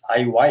plus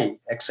iy.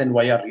 X and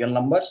y are real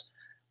numbers,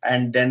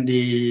 and then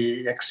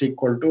the x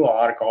equal to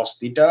r cos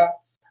theta,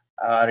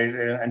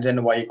 and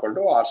then y equal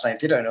to r sin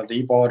theta. The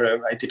e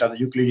power I theta, the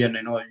Euclidean,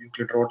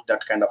 Euclid wrote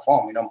that kind of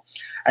form.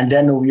 And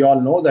then we all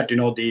know that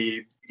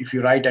if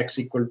you write x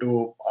equal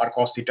to r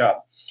cos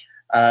theta,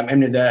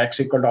 the x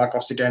equal to r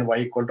cos theta and y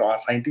equal to r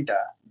sin theta,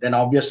 then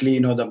obviously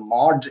the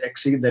mod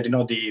x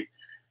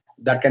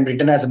that can be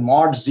written as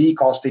mod z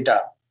cos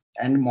theta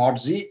and mod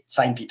z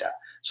sin theta.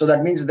 So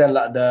that means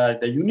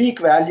the unique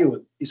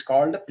value is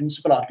called the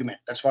principal argument.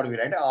 That's what we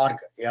write, arg.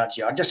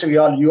 Just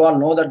you all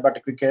know that, but a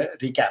quick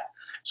recap.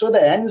 So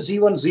the n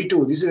z1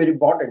 z2, this is very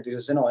important.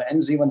 Because n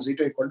z1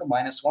 z2 equal to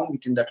 -1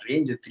 within that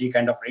range. The three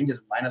kind of ranges: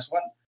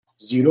 -1,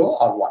 0,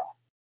 or 1.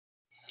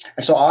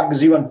 And so arg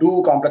z1,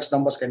 two complex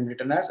numbers can be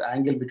written as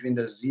angle between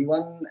the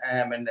z1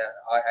 and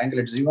angle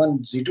at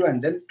z1 z2,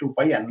 and then 2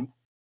 pi n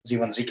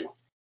z1 z2.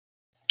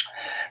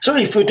 So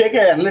if we take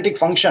an analytic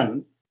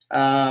function,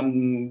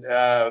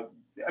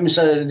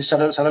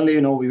 suddenly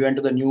we went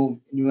to the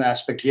new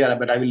aspect here,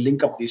 but I will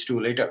link up these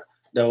two later.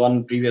 The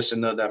one previous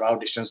in the raw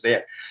distance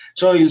there.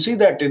 So you'll see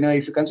that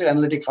if you consider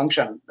analytic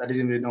function, that is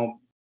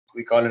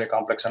we call it a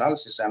complex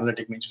analysis.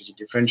 Analytic means which is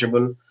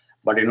differentiable,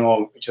 but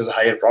which has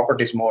higher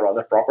properties, more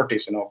other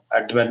properties.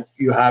 When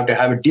you have to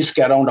have a disk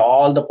around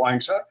all the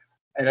points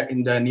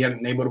in the near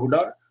neighborhood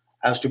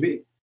has to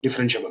be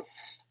differentiable.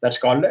 That's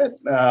called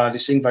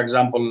this thing. For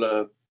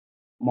example,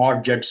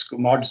 mod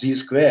z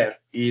square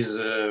is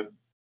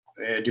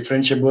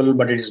differentiable,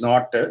 but it is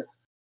not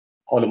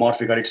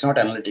holomorphic, or it's not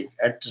analytic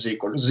at z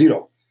equal to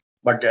 0.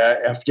 But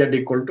fz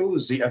equal to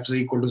z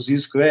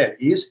square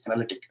is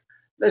analytic.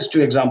 There's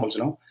two examples.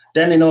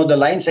 Then the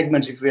line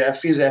segments. If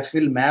f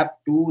will map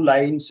two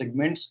line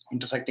segments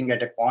intersecting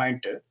at a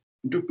point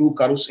into two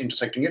curves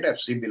intersecting at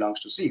fc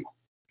belongs to c.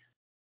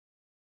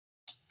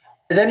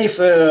 And then if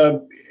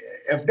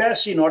f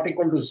dash c not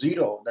equal to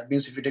 0, that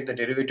means if you take the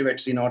derivative at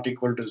c not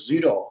equal to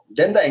 0,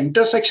 then the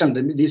intersection,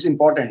 then this is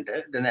important,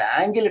 then the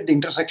angle at the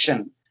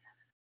intersection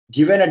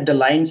given at the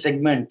line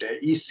segment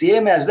is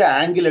same as the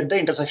angle at the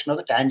intersection of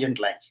the tangent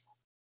lines.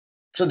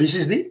 So this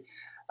is the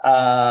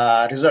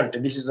result.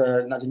 This is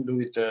nothing to do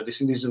with this.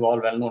 This is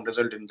all well-known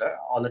result in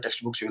all the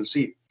textbooks you will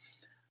see.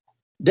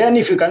 Then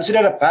if you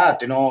consider a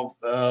path, a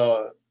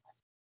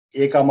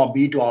comma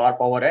b to r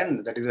power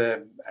n, that is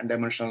a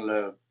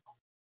n-dimensional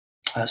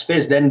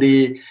space. Then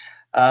if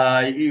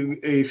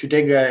you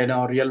take a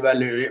real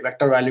value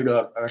vector valued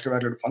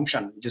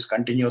function which is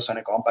continuous on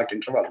a compact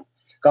interval.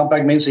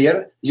 Compact means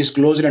here it is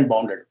closed and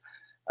bounded.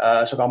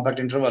 So compact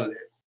interval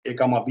a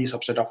comma b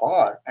subset of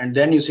r, and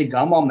then you see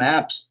gamma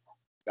maps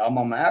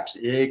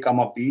a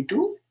comma b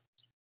to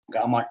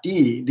gamma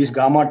t. This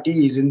gamma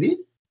t is in the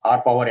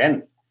r power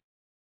n.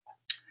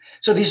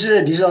 So this is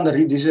a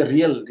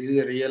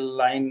real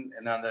line,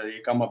 and on the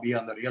a comma b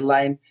on the real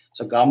line.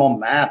 So gamma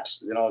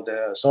maps,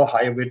 so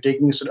higher we're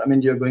taking.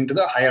 You're going to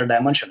the higher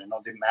dimension,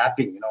 the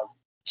mapping,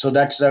 So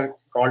that's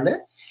called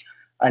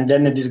and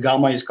then this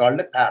gamma is called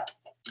a path.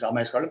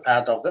 Gamma is called a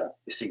path of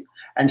this thing.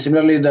 And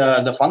similarly,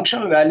 the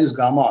functional values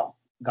gamma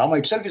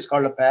itself is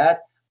called a path,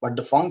 but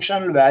the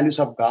functional values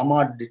of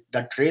gamma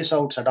that trace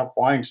out set of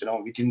points,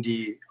 within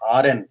the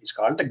Rn is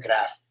called the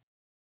graph.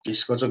 This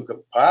is also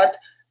the path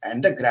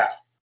and the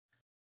graph.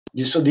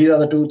 So these are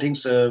the two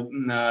things.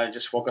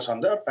 Just focus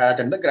on the path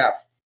and the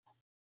graph.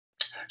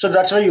 So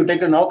that's why you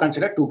now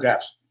consider two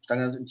graphs,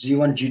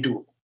 G1,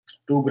 G2,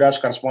 two graphs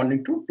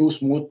corresponding to two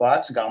smooth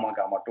paths, gamma,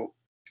 gamma 2.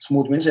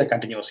 Smooth means they're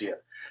continuous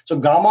here. So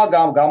gamma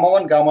 1,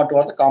 gamma 2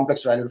 are the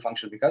complex valued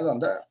function because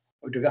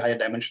we took a higher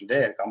dimension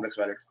there, complex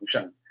valued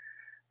function.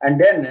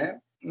 And then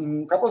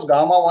suppose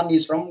gamma 1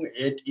 is from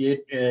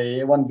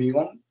A1,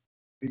 B1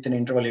 with an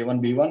interval A1,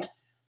 B1,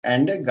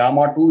 and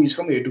gamma 2 is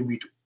from A2, B2.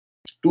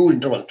 Two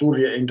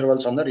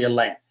intervals on the real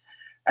line.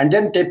 And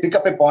then pick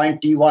up a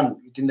point T1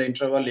 within the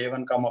interval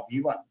A1,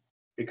 B1.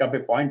 Pick up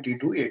a point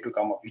T2, A2,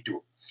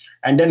 B2.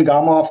 And then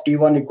gamma of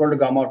T1 equal to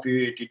gamma of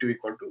T2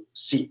 equal to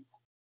C.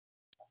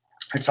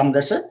 That's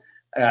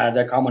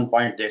the common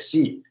point there,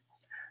 C.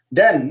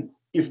 Then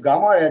if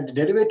gamma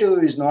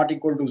derivative is not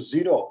equal to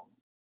 0,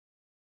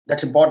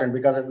 that's important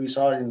because we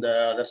saw in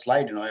the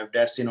slide, if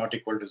dash c not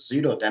equal to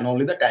 0, then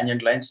only the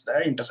tangent lines,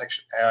 the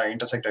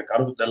intersected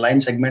curve, the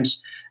line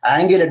segments,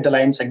 angle at the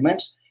line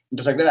segments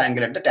intersect the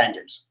angle at the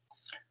tangents.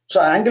 So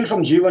angle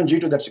from G1,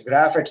 G2, that's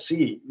graph at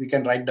C, we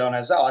can write down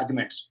as the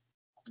arguments.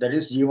 That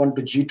is G1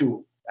 to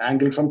G2.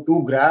 Angle from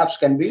two graphs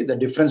can be the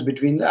difference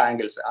between the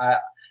angles.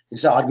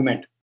 It's an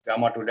argument.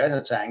 Gamma 2 dash,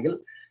 that's an angle,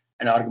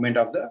 an argument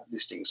of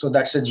this thing. So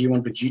that's the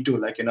G1 to G2.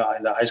 Like, in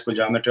the high school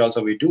geometry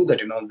also we do that,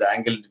 the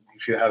angle,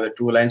 if you have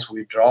two lines,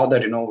 we draw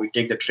that, we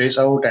take the trace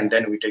out and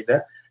then we take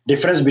the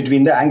difference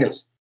between the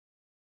angles.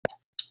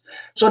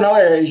 So now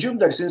I assume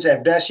that since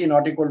f dash c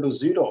not equal to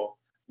 0,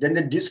 then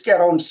the disk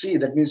around C,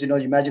 that means,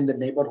 imagine the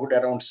neighborhood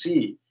around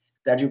C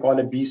that you call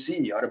a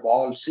BC or a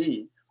ball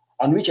C,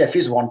 on which f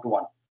is 1 to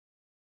 1.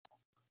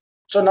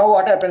 So now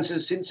what happens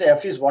is, since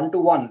f is 1 to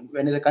 1,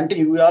 when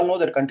the we all know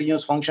that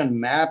continuous function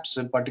maps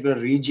a particular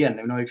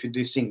region, if you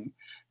this thing,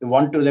 you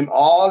want to them,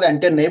 all the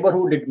entire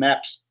neighborhood it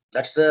maps.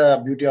 That's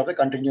the beauty of a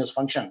continuous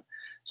function.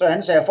 So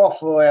hence f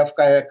of f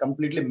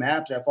completely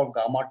maps f of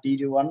gamma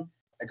t1,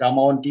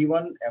 gamma 1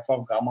 t1, f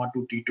of gamma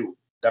 2 t2.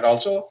 That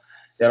also,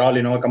 they're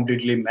all,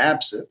 completely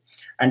maps.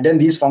 And then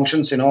these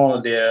functions,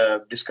 they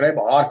describe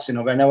arcs,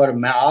 whenever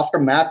after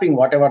mapping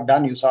whatever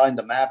done you saw in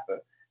the map,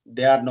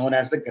 they are known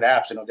as the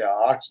graphs, they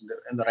are arcs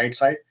in the right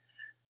side.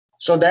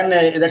 So then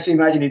let's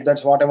imagine it,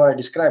 that's whatever I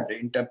described.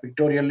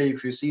 Pictorially,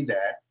 if you see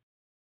that,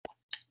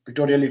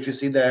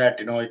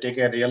 you take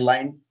a real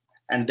line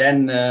and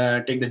then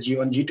take the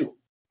G1, G2.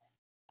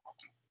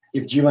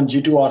 If G1,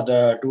 G2 are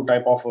the two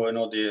type of,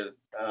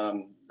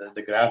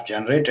 the graph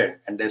generated,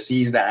 and the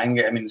C is the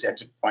angle,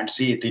 at point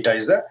C, theta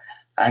is the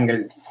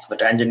angle, the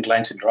tangent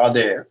lines you draw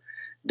there,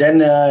 then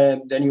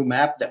you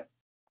map them.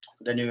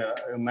 Then you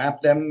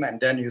map them,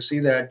 and then you see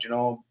that,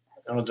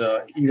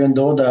 even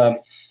though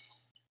the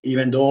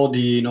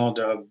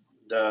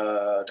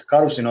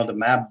curves, the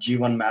map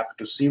G1 map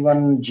to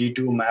C1,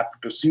 G2 map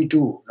to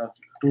C2,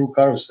 two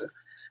curves.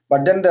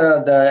 But then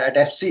at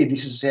FC,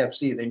 this is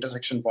FC, the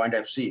intersection point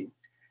FC,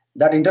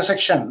 that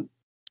intersection,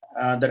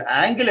 the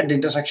angle at the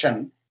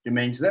intersection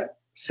remains the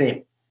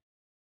same.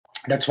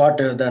 That's what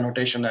the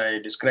notation I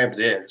described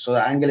there. So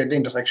the angle at the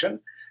intersection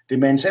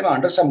remains same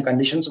under some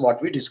conditions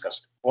what we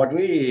discussed, what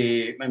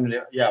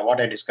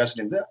I discussed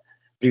in the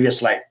previous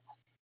slide.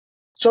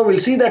 So we'll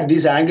see that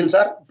these angles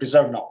are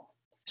preserved now.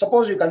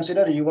 Suppose you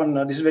consider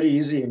U1, this is very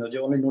easy,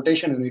 the only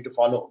notation you need to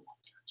follow.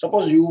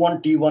 Suppose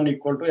U1 T1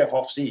 equal to f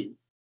of C,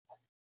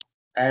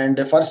 and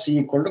for C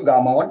equal to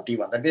gamma 1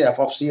 T1. That is f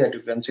of C that you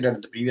considered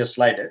in the previous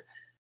slide.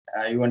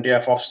 U1 to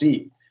f of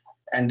C,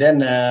 and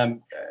then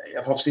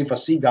f of C for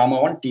C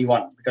gamma 1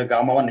 T1, because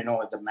gamma 1,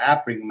 the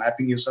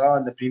mapping you saw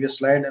in the previous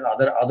slide, and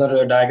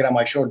other diagram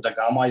I showed, the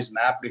gamma is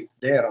mapped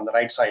there on the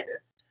right side.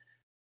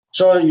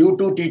 So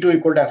U2 T2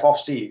 equal to f of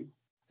C.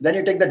 Then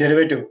you take the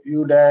derivative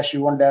U dash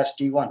U1 dash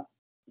T1,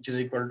 which is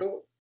equal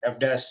to f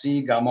dash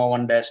C gamma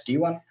 1 dash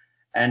T1,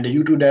 and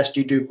U2 dash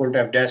T2 equal to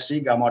f dash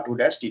C gamma 2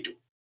 dash T2.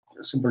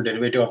 Simple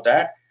derivative of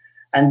that.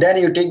 And then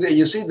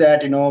you see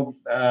that,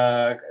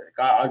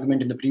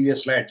 argument in the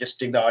previous slide, just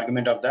take the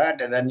argument of that,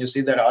 and then you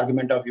see that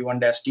argument of U1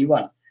 dash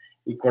T1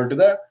 equal to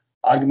the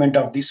argument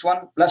of this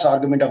one plus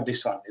argument of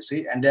this one, you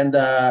see. And then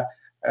the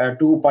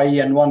 2 pi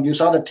n1, you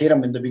saw the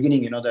theorem in the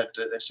beginning, that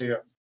that's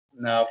a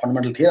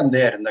fundamental theorem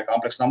there in the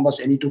complex numbers,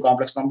 any two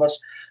complex numbers.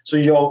 So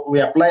we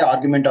apply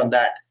argument on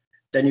that,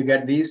 then you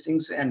get these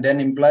things, and then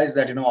implies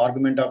that,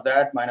 argument of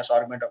that minus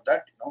argument of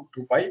that,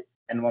 2 pi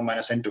n1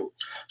 minus n2.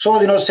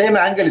 So, same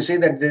angle, you see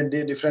that the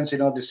difference,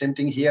 the same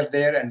thing here,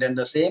 there, and then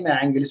the same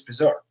angle is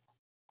preserved.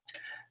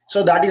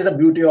 So that is the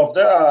beauty of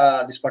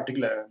the this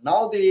particular.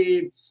 Now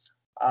the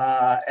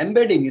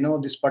embedding,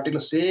 this particular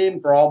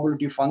same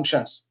probability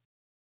functions,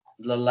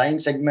 the line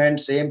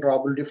segment, same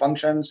probability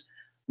functions.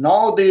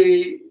 Now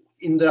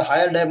in the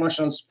higher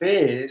dimensional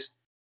space,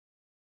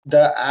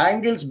 the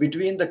angles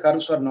between the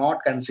curves are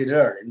not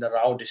considered in the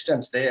raw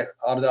distance there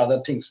or the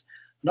other things.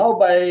 Now,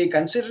 by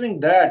considering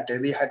that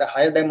we had a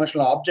higher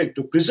dimensional object,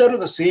 to preserve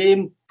the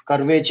same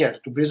curvature,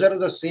 to preserve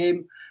the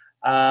same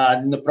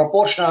the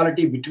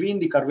proportionality between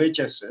the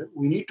curvatures,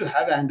 we need to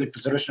have angle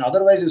preservation.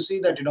 Otherwise, you see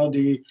that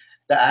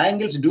the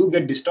angles do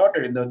get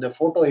distorted in the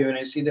photo. When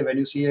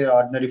you see an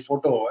ordinary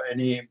photo,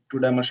 any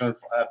two-dimensional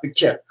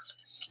picture,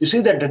 you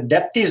see that the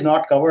depth is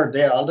not covered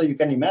there. Although you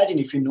can imagine,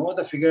 if you know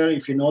the figure,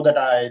 if you know that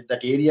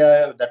that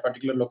area, that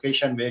particular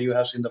location where you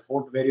have seen the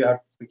photo, where you have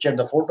pictured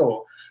the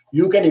photo,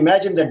 you can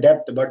imagine the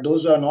depth. But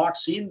those who are not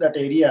seen that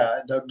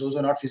area, those who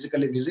are not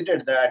physically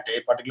visited that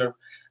a particular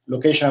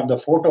location of the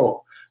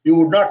photo, you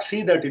would not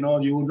see that.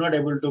 You would not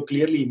able to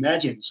clearly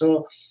imagine.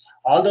 So,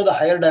 although the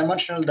higher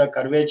dimensional, the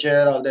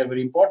curvature, all they're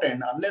very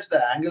important, unless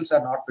the angles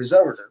are not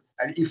preserved,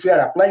 and if we are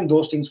applying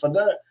those things for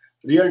the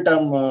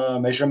real-time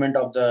measurement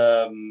of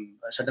the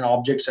certain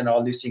objects and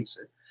all these things,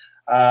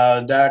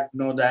 that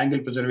the angle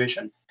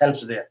preservation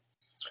helps there.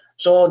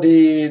 So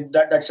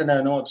that's a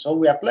note. So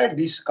we applied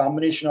this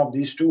combination of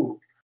these two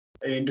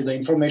into the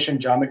information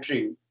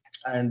geometry,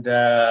 and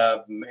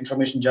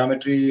information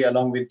geometry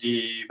along with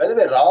the, by the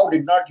way, Rao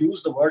did not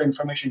use the word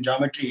information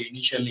geometry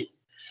initially.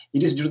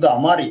 It is due to the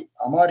Amari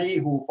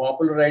who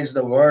popularized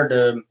the word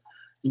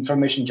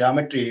information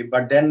geometry,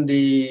 but then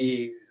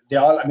they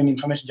all, I mean,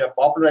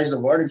 popularized the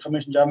word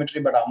information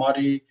geometry, but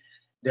Amari,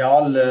 they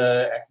all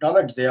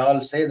acknowledge, they all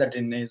say that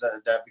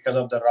because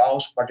of the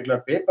Rao's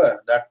particular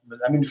paper, that,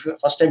 I mean,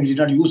 first time he did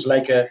not use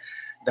like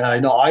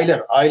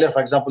Euler,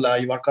 for example,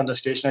 you work on the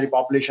stationary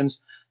populations,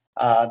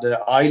 the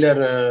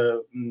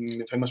Euler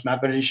famous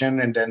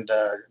mathematician, and then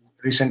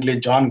recently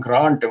John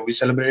Grant, we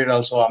celebrated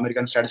also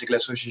American Statistical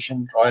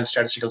Association, Royal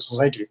Statistical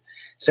Society,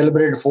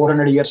 celebrated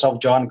 400 years of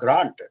John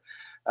Grant.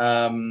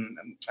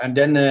 And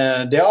then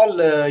they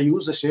all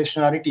use the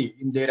stationarity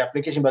in their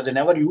application, but they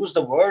never use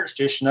the word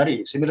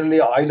stationary. Similarly,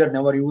 Euler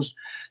never used.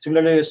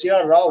 Similarly,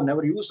 C.R. Rao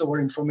never used the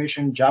word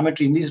information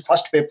geometry in his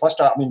first paper.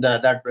 I mean,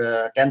 that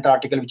 10th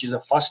article, which is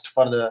the first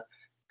for the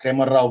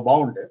Kramer-Rao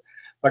bound.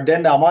 But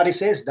then the Amari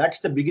says that's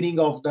the beginning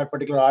of that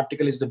particular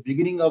article, is the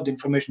beginning of the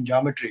information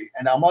geometry.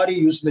 And Amari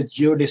used the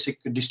geodesic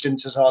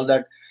distances, all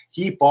that.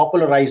 He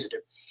popularized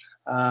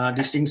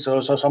these things.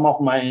 So some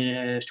of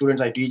my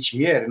students I teach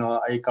here,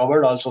 I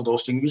covered also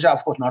those things, which are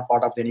of course not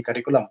part of any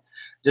curriculum.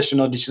 Just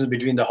distance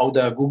between how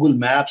the Google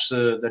Maps,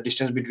 the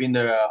distance between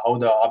how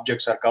the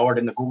objects are covered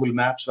in the Google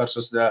Maps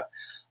versus the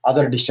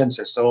other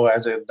distances. So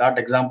as that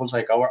examples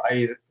I cover,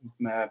 I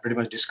pretty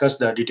much discuss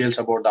the details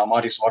about the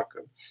Amari's work.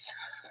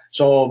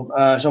 So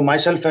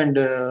myself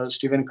and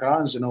Stephen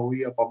Kranz,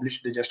 we have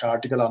published just an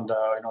article on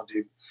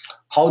the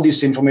how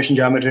this information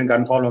geometry and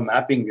conformal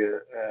mapping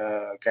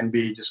can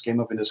be, just came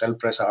up in the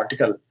self-press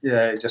article.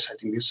 Just I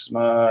think this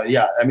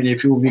a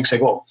few weeks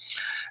ago.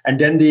 And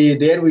then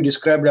there we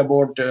described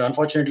about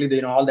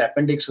unfortunately all the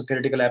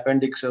theoretical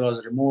appendix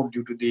was removed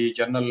due to the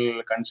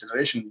journal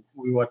consideration.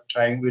 We're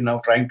now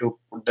trying to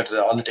put that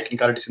all the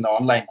technicalities in the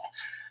online.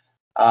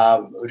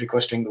 We'll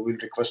request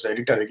the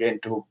editor again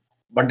to.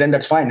 But then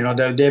that's fine.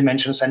 They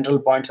mentioned central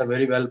points are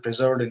very well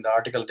preserved in the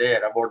article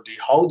there about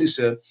how this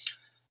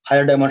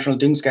higher dimensional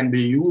things can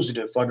be used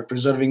for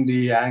preserving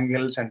the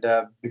angles, and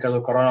because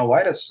of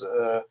coronavirus,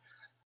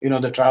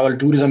 the travel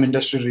tourism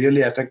industry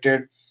really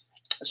affected.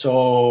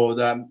 So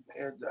the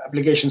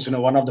applications,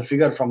 one of the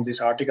figure from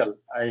this article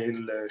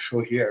I'll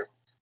show here.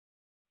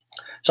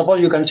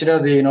 Suppose you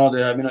consider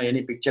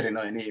any picture,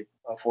 any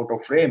photo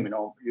frame,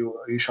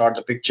 you shot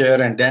the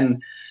picture, and then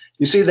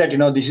you see that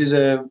this is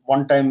a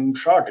one-time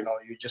shot.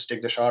 You just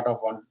take the shot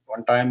of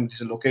one time. This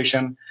is a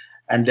location,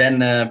 and then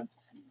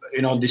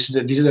this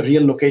is a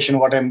real location.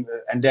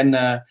 And then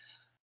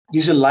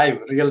this is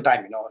live, real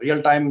time.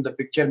 Real time. The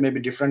picture may be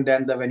different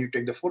than when you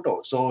take the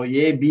photo. So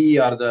A, B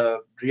are the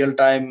real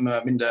time.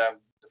 The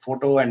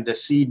photo, and the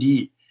C,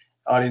 D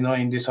are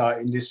in this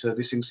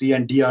thing. C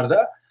and D are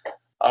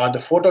the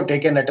photo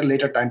taken at a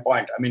later time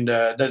point.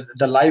 The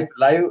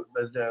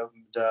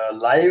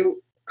live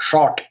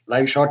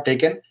shot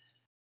taken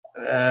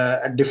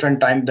at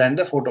different time than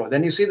the photo.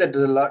 Then you see that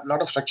there's a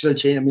lot of structural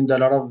change. A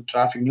lot of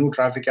new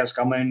traffic has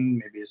come in.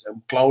 Maybe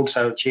some clouds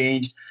have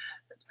changed.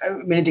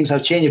 Many things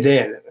have changed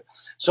there.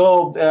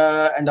 So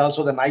and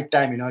also the night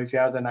time. If you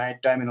have the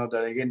night time,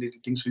 again the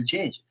things will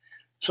change.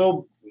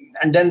 So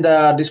and then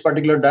this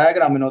particular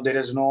diagram, there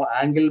is no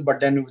angle,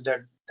 but then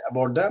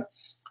about the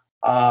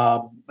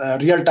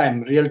real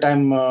time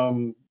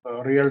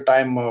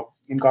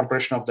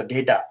incorporation of the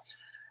data.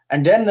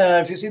 And then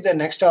if you see the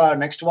next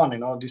one,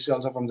 this is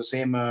also from the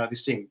same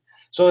this thing.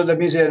 So that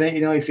means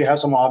if you have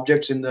some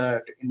objects in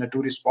the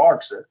tourist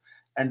spots,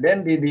 and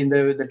then in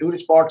the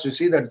tourist spots, you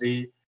see that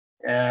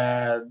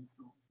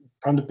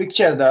from the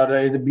picture,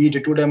 be it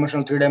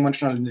 2-dimensional,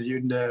 3-dimensional,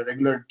 in the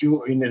regular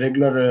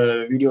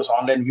videos,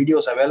 online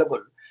videos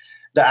available,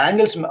 the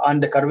angles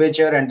and the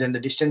curvature and then the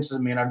distances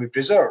may not be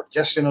preserved.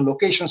 Just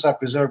locations are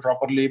preserved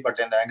properly, but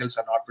then the angles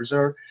are not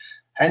preserved.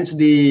 Hence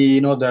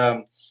using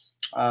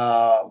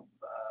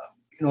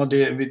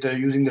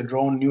the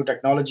drone new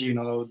technology,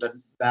 the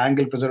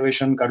angle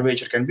preservation,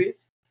 curvature can be,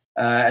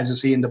 as you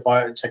see in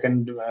the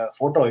second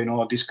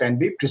photo, this can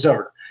be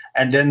preserved,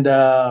 and then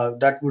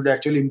that would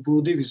actually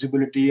improve the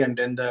visibility, and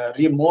then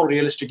the more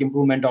realistic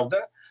improvement of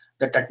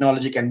the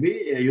technology can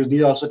be used.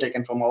 These are also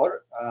taken from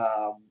our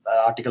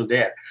article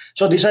there.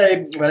 So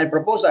when I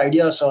propose the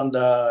ideas on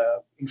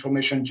the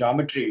information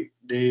geometry,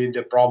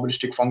 the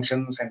probabilistic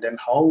functions, and then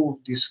how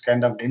these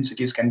kind of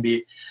densities can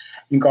be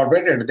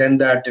incorporated, then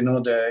that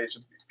it's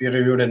peer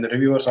reviewed, and the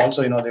reviewers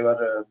also they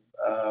were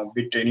a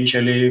bit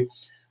initially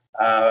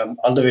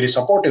although very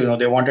supportive.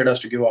 They wanted us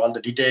to give all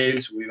the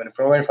details. We even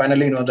provide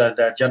finally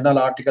the journal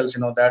articles,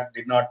 that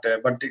did not,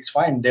 but it's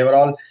fine. They were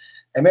all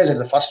amazed.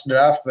 The first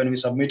draft when we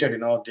submitted, they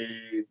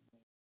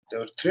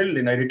were thrilled.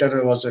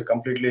 Editor was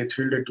completely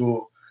thrilled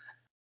to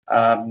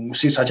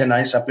see such a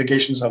nice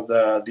applications of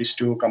these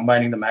two,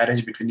 combining the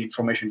marriage between the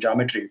information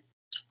geometry.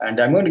 And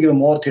I'm going to give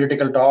more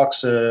theoretical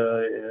talks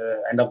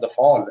end of the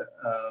fall,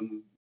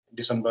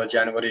 December,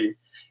 January,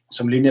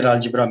 some linear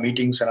algebra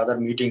meetings and other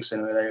meetings,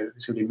 and I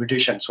received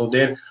invitation. So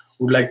there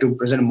would like to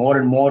present more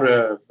and more.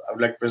 I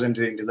would like to present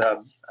into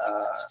the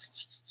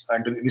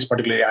into this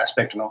particular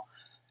aspect,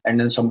 and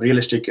then some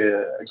realistic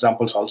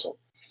examples also.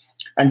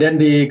 And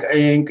then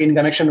in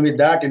connection with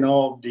that,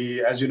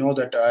 as you know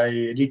that I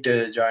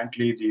edit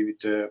jointly with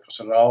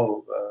Professor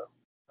Rao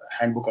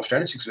Handbook of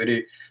Statistics,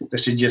 very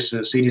prestigious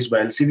series by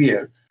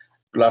Elsevier,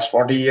 last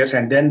 40 years.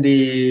 And then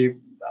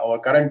our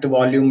current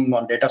volume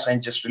on data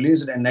science just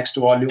released, and next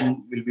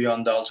volume will be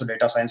on the also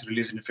data science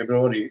released in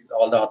February.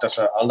 All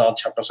the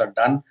chapters are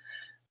done,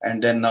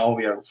 and then now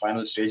we are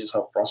final stages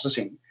of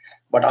processing.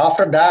 But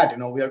after that,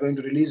 we are going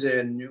to release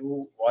a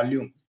new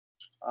volume,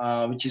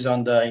 which is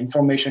on the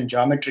information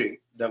geometry.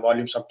 The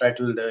volume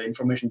subtitled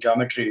Information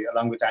Geometry,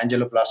 along with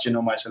Angelo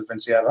Plastino, myself,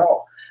 and C.R.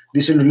 Rao.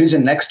 This will release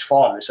in next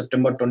fall,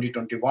 September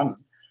 2021.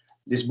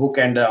 This book,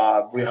 and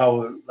we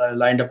have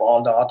lined up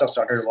all the authors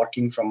started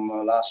working from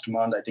last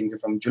month. I think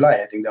from July.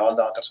 I think all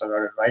the authors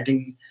are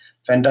writing.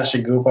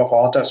 Fantastic group of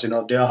authors.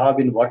 They have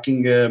been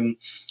working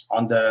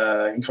on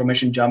the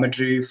information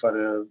geometry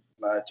for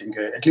I think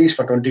at least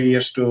for 20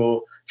 years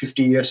to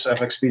 50 years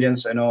of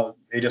experience.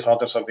 Various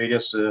authors of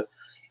various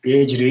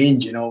age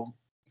range.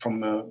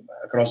 From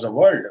across the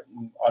world.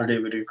 Already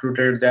we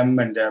recruited them,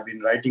 and they have been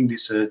writing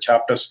these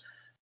chapters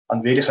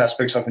on various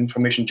aspects of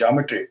information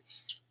geometry.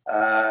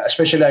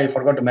 Especially, I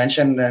forgot to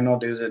mention, there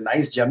is a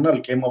nice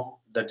journal came up.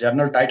 The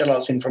journal title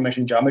also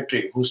Information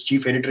Geometry, whose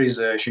chief editor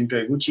is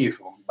Shinto Eguchi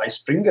by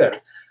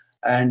Springer.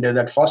 And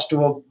that first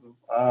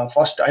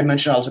I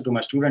mentioned also to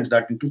my students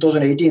that in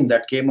 2018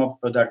 that came up,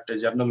 that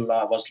journal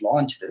was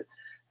launched.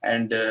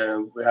 And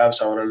we have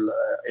several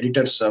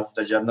editors of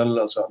the journal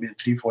also.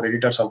 3-4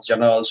 editors of the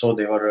journal also.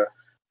 They were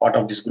part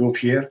of this group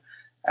here.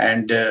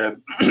 And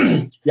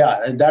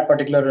that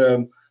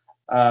particular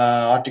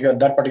article,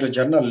 that particular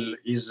journal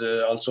is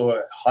also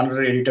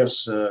 100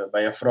 editors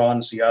by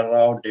Efron, C.R.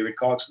 Rao, David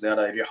Cox. There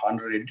are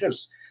 100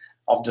 editors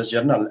of this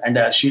journal, and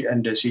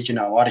Sichin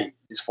Awari.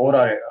 These 4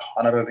 are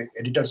honorary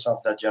editors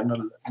of the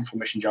journal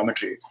Information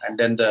Geometry. And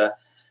then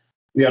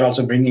we are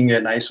also bringing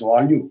a nice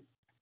volume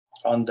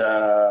on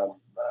the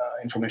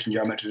Information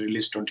Geometry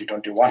release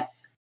 2021.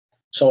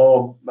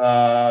 So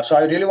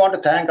I really want to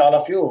thank all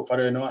of you for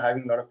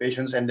having a lot of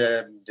patience, and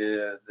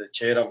the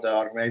chair of the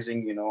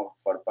organizing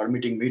for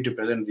permitting me to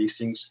present these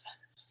things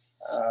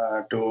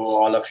to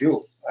all of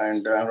you.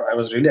 And I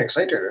was really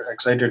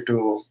excited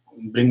to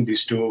bring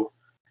this to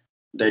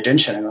the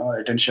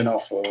attention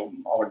of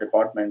our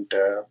department.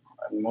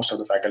 And most of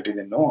the faculty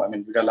they know.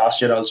 Because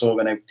last year also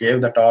when I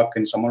gave the talk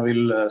in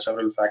Somerville,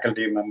 several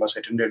faculty members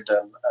attended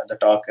the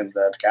talk in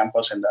the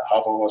campus, and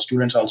half of our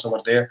students also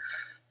were there.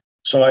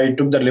 So I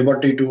took the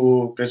liberty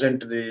to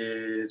present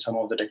some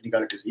of the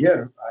technicalities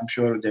here. I'm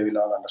sure they will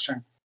all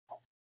understand.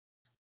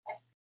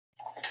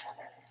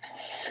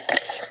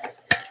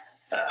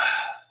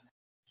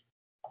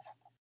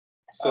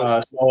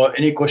 So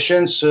any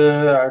questions?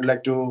 I'd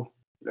like to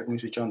let me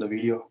switch on the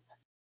video.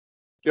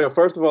 Yeah,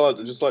 first of all,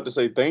 I'd just like to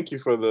say thank you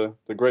for the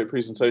great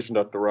presentation,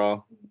 Dr.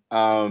 Rao.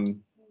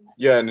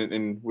 Yeah,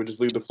 and we'll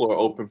just leave the floor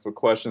open for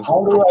questions.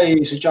 How do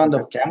I switch on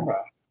the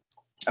camera?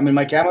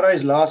 My camera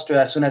is lost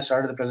as soon as I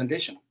started the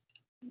presentation.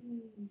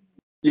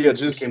 Yeah,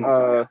 just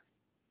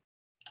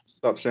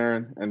stop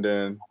sharing, and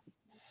then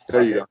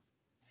there you go.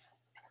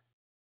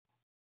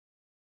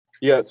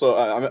 Yeah, so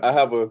I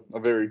have a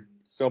very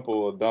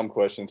simple, dumb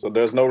question. So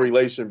there's no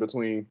relation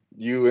between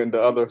you and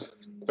the other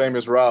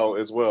famous Rao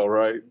as well,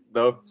 right?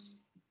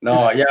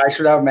 No, yeah, I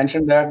should have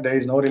mentioned that there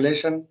is no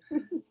relation.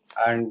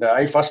 And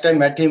I first time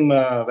met him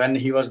when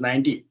he was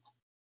 90.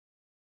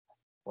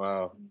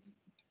 Wow.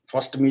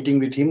 First meeting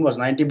with him was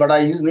 90, but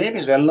his name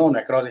is well known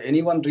across.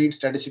 Anyone reads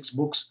statistics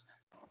books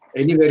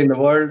anywhere in the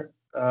world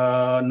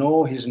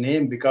know his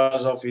name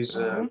because of his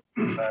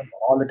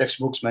all the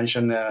textbooks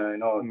mention the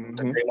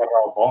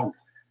Kramer-Rao bond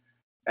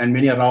and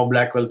many a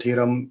Rao-Blackwell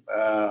theorem.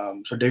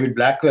 So David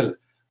Blackwell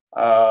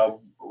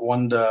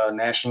won the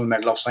National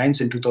Medal of Science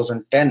in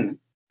 2010.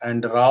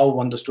 And Rao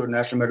won the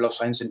National Medal of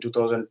Science in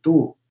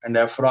 2002, and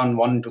Efron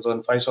won in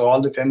 2005. So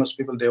all the famous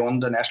people, they won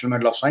the National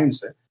Medal of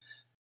Science.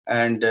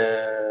 And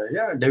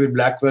David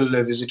Blackwell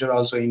visited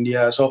also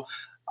India. So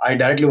I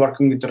directly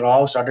working with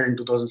Rao started in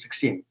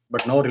 2016,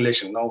 but no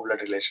relation, no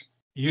blood relation.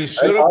 You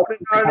sure?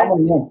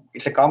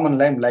 It's a common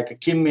name,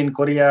 like Kim in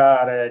Korea,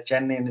 or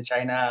Chen in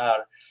China,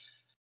 or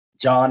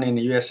John in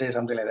USA,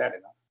 something like that.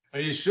 Are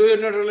you sure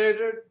you're not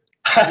related?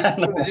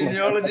 No.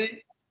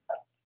 Genealogy?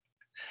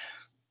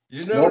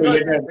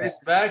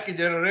 It's back,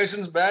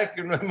 generations back,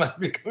 it might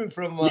be coming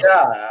from.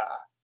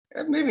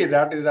 Maybe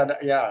that is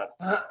that. Yeah.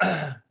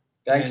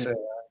 Thanks.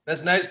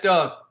 That's nice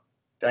talk.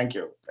 Thank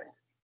you.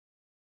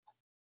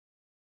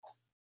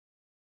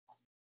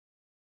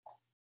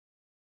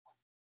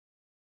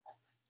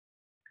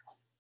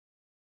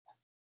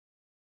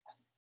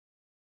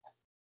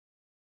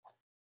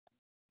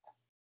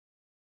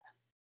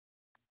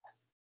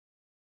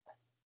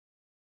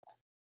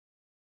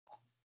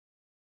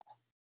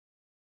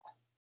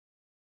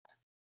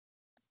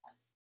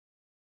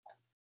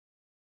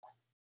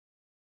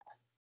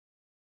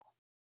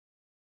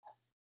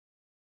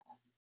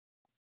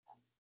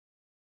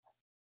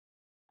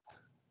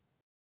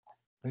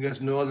 I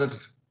guess no other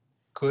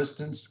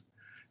questions.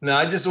 Now,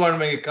 I just want to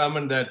make a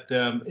comment that,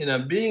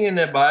 being in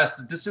a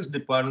biostatistics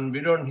department,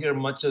 we don't hear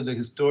much of the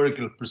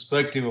historical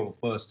perspective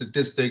of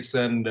statistics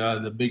and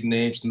the big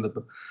names and the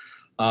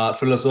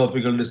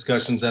philosophical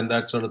discussions and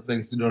that sort of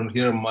things. You don't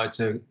hear much.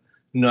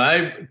 I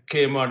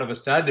came out of a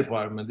stat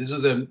department. This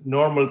was a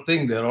normal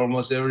thing there.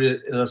 Almost every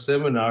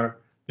seminar,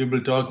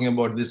 people talking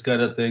about this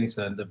kind of things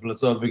and the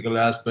philosophical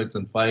aspects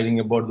and fighting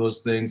about those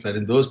things. And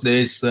in those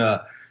days,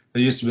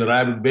 there used to be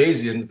rabid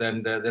Bayesians,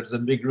 and there's a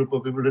big group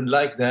of people who didn't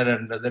like that,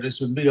 and there used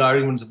to be big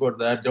arguments about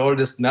that. All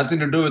this nothing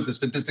to do with the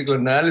statistical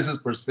analysis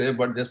per se,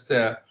 but just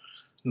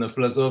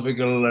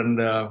philosophical and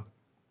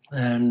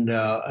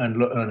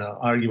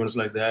arguments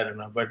like that.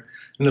 But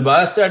in the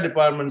biostat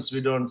departments, we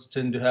don't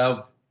tend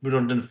to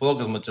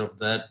focus much of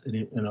that.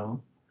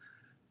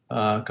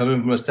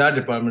 Coming from a stat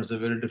department, it's a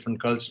very different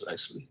culture,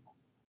 actually.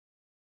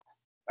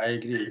 I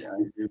agree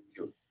with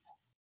you.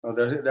 No,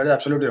 that is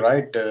absolutely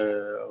right,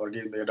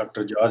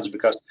 Dr. George,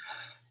 because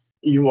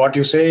what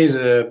you say is,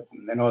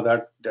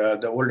 that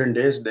the olden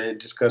days they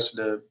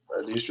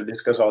used to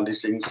discuss all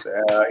these things.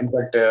 In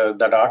fact,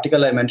 that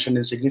article I mentioned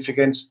in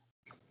Significance,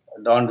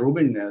 Don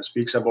Rubin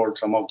speaks about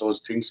some of those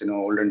things.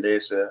 Olden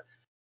days,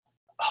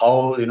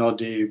 how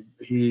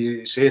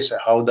he says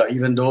how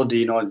even though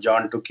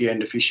John Tukey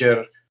and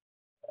Fisher,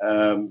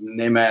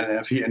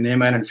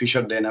 Neyman and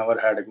Fisher, they never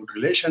had a good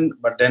relation.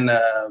 But then,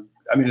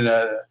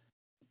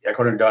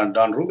 according to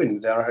Don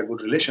Rubin, they never had a good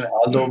relation.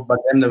 But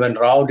then when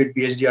Rao did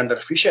PhD under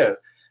Fisher,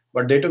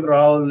 but they took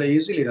Rao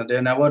easily.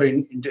 They never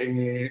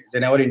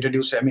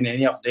introduced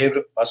any of their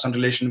personal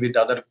relation with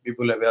other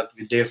people,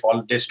 with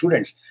their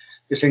students.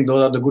 They think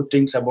those are the good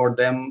things about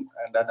them,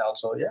 and that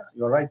also, yeah,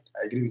 you're right.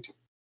 I agree with you.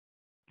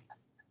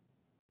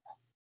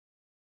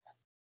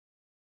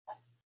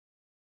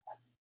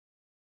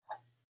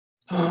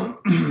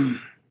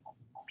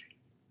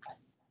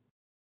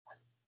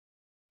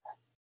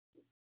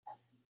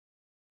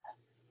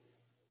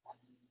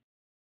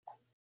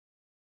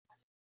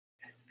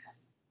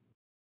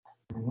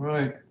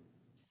 Right.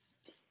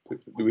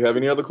 Do we have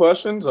any other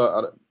questions? It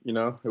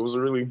was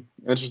a really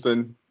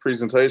interesting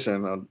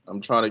presentation.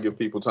 I'm trying to give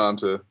people time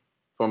to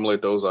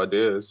formulate those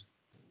ideas.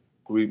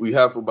 We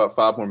have about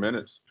 5 more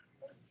minutes.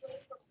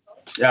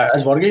 Yeah,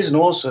 as Varghese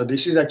knows,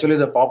 this is actually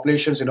the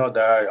populations.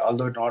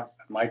 Although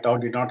my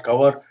talk did not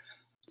cover,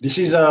 this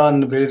is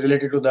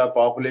related to the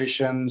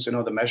populations.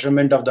 The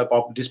measurement of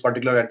this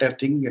particular entire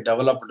thing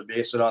developed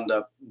based on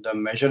the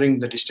measuring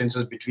the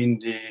distances between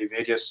the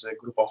various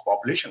group of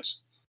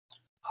populations.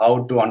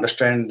 How to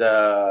understand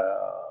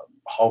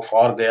how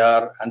far they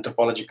are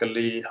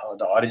anthropologically, how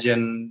the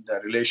origin, the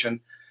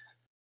relation,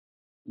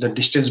 the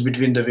distance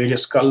between the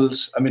various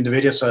skulls. The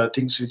various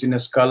things within a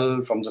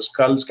skull. From the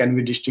skulls, can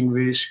we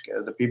distinguish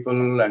the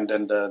people, and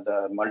then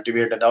the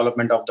multivariate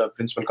development of the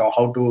principle,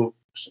 how to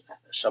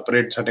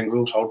separate certain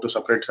groups, how to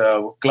separate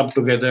club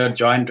together,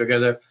 join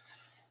together.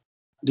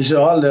 This is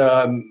all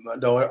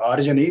the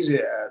origin is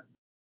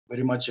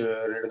very much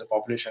related to the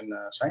population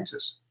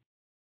sciences.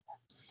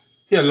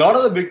 Yeah, a lot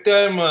of the big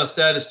time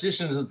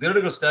statisticians and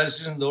theoretical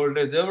statisticians in the old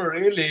days, they were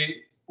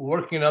really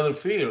working in other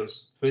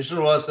fields.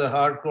 Fisher was a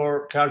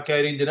hardcore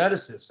card-carrying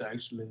geneticist,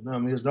 actually.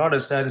 He's not a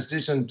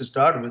statistician to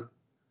start with.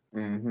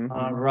 Mm-hmm.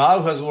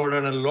 Rao has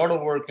done a lot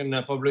of work in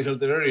the public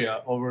health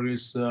area over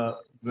his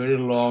very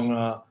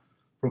long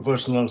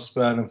professional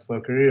span of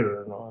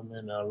career.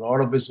 A lot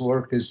of his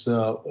work is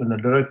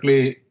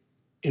directly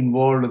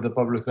involved in the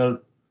public health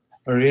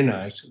arena,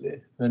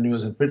 actually. When he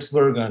was in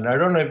Pittsburgh, and I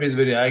don't know if he's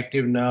very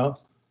active now,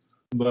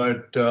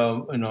 but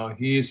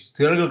his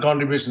theoretical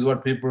contribution is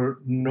what people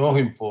know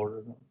him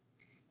for.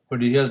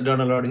 But he has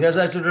done a lot. He has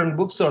actually written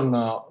books on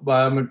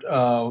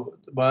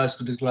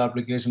biostatistical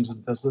applications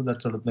and that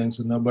sort of things.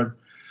 But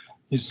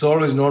he's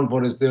always known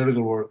for his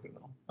theoretical work.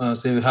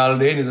 Say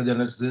Haldane is a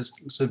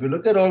geneticist. So if you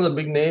look at all the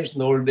big names in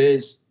the old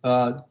days,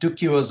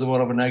 Tukey was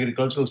more of an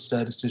agricultural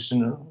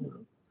statistician.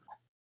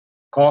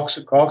 Cox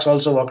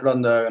also worked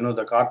on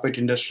the carpet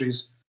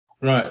industries.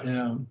 Right.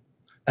 Yeah.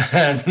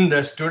 And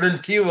the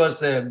student T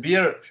was a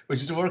beer,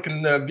 which is working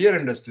in the beer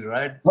industry,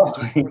 right?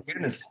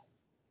 Guinness.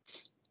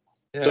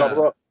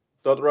 Yeah.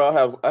 Dr.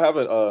 Rao, I have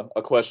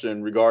a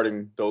question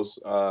regarding those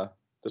the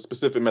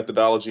specific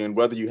methodology and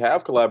whether you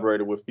have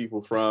collaborated with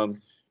people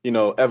from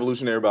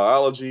evolutionary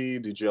biology,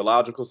 the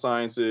geological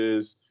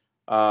sciences,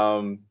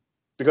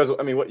 because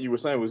what you were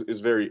saying is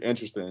very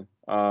interesting,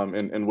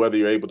 and whether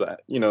you're able to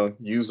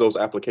use those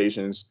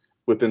applications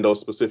within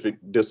those specific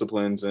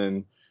disciplines.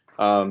 And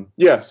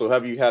so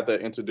have you had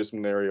that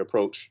interdisciplinary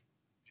approach?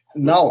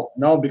 Now,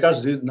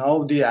 because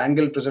now the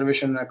angle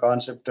preservation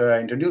concept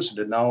introduced.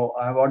 Now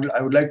I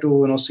would like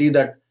to see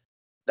that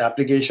the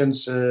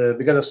applications,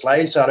 because the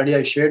slides already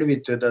I shared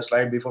with the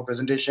slide before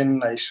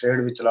presentation. I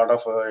shared with a lot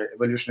of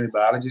evolutionary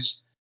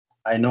biologists.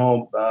 I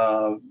know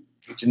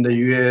it's in the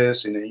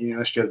US, in the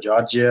University of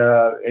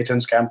Georgia,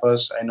 Athens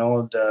campus. I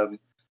know the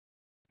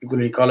people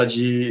in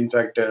ecology. In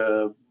fact,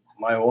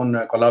 my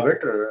own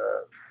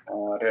collaborator,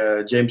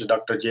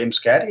 Dr. James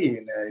Carey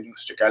in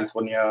University of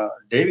California,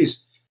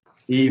 Davis.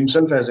 he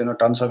himself has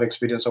tons of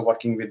experience of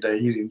working with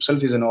he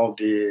himself is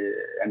the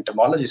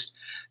entomologist.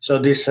 So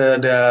this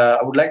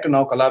I would like to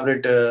now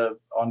collaborate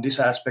on this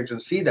aspect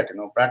and see that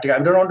practical.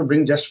 I don't want to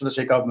bring just for the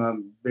sake of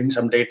bring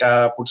some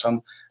data, put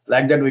some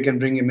like that. We can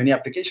bring in many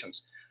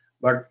applications,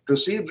 but to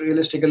see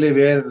realistically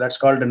where that's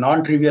called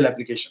non-trivial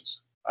applications.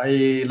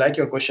 I like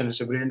your question.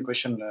 It's a brilliant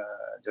question,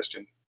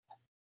 Justin.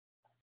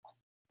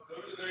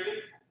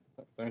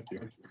 Thank you.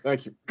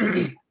 Thank you.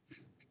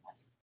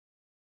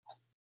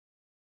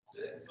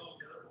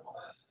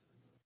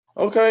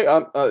 Okay.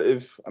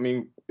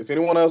 If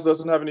anyone else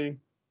doesn't have any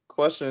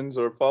questions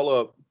or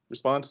follow-up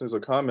responses or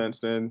comments,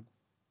 then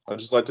I'd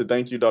just like to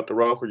thank you, Dr.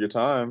 Rao, for your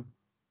time.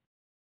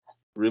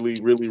 Really,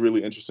 really,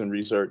 really interesting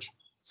research.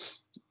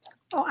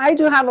 Oh, I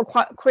do have a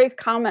quick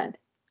comment.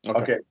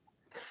 Okay.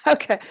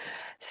 Okay.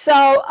 So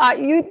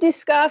you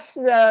discussed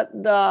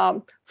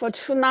the for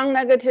two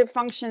non-negative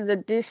functions, the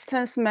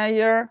distance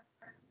measure,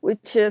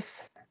 which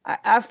is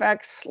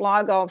fx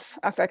log of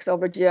fx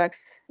over gx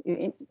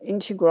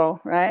integral,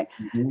 right?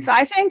 Mm-hmm. So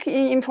I think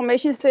in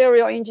information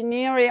theory or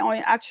engineering, or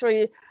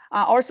actually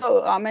also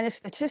many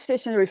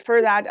statisticians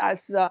refer that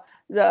as the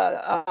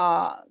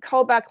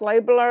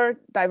Kullback-Leibler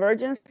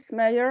divergence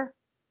measure.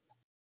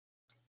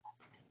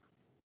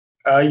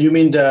 You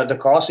mean the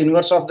cos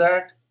inverse of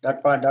that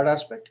part, that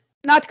aspect?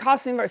 Not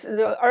cos inverse,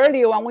 the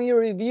earlier one when you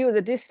review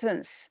the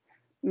distance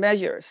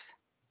measures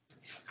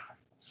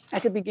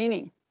at the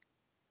beginning.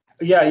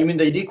 Yeah, you mean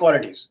the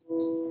inequalities?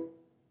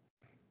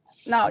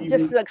 No,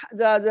 just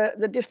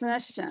the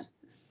definition.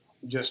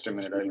 Just a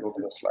minute, I'll go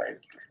to the slide.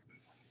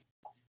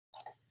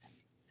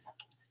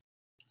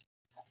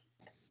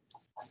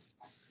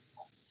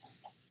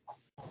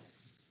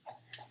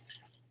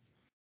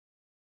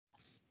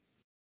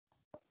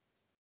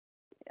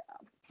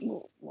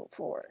 Move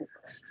forward.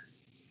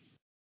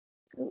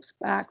 Goes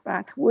back,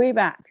 way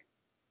back.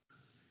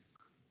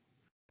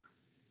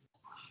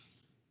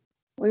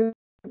 Way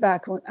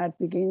back at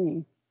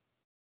beginning.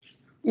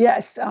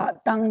 Yes,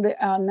 down the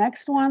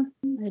next one.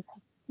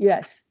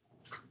 Yes.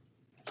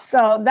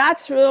 So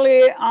that's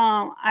really,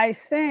 I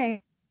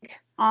think,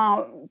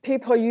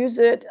 people use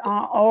it,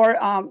 or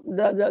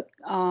the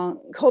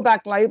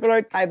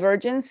Kullback-Leibler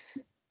divergence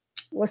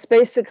was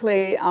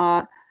basically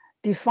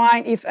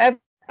defined if F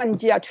and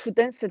G are two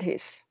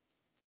densities.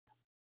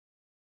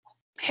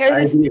 Here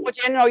is more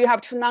general. You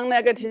have two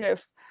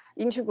non-negative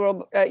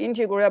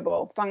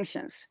integrable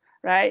functions,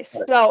 right?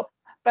 So,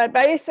 but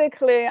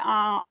basically,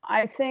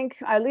 I think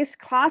at least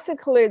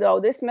classically though,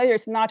 this measure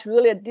is not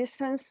really a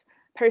distance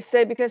per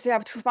se because you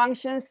have two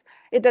functions.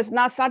 It does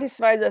not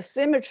satisfy the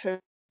symmetry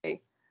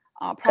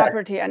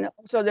property and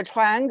also the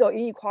triangle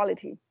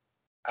inequality.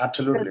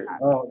 Absolutely.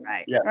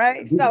 Right. Yeah.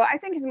 Right. So I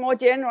think it's more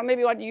general.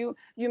 Maybe what you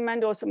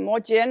meant was a more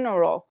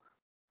general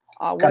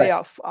way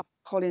of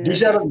calling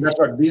these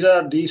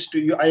it. These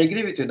two. I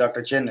agree with you,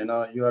 Dr. Chen.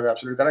 You are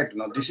absolutely correct.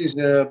 This is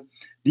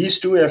these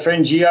two F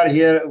and G are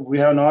here. We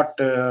have not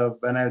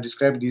when I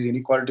described these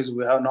inequalities,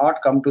 we have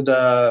not come to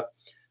the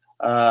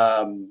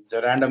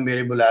random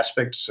variable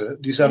aspects.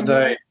 These are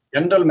the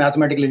general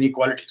mathematical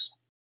inequalities.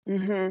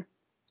 And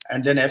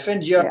then F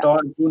and G are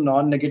two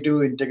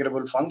non-negative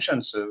integrable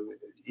functions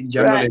in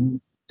general. Right.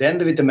 Then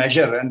with the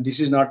measure, and this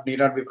is need not be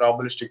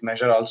probabilistic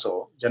measure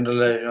also.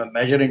 General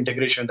measure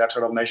integration, that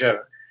sort of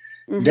measure.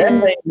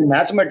 Then in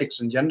mathematics,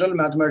 in general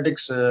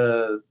mathematics,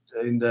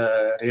 in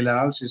the real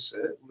analysis,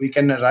 we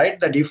can write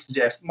that if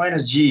the F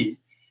minus G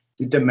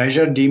with the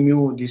measure d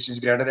mu, this is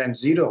greater than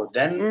 0,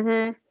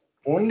 then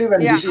only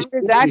when this is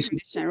that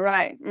condition,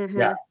 right?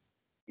 Yeah,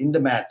 in the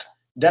math.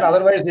 Then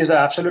otherwise, there's an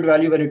absolute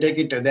value when you take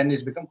it, then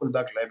it's become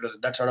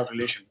Kullback-Leibler, that sort of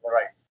relation,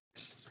 right?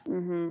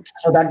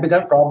 So that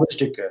becomes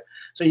probabilistic.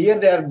 So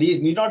here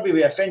these need not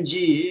be F and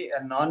G,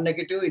 a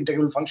non-negative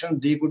integrable function.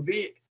 They could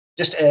be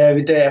just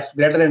with a F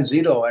greater than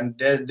 0, and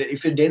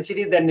if it's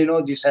density, then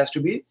this has to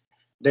be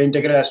the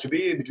integral has to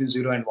be between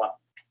 0 and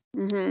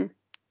 1.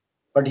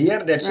 But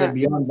here that's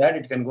beyond that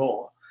it can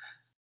go.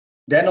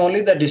 Then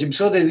only the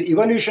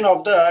evolution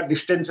of the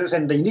distances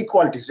and the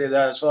inequalities.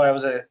 So I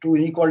was two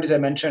inequalities I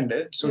mentioned.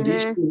 So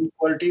these two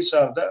inequalities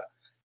are the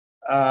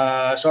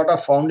sort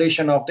of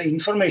foundation of the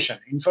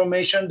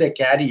information they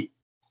carry,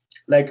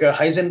 like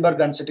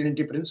Heisenberg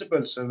uncertainty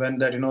principles. When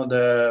that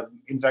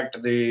in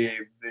fact the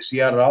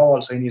C.R. Rao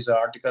also in his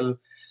article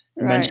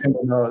mentioned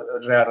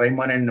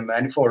Riemann and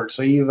manifold.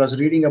 So he was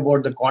reading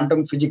about the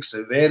quantum physics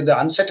where the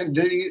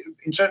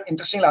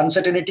interesting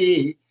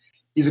uncertainty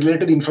is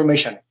related to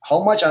information.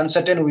 How much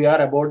uncertain we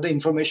are about the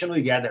information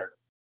we gathered.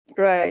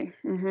 Right.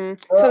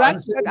 So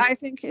that's what I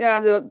think.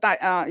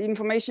 The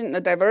information,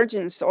 the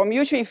divergence or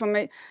mutual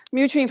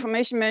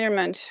information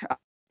measurement.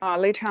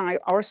 Later on, I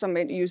also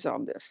made use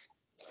of this.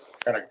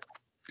 Correct.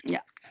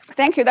 Yeah.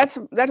 Thank you.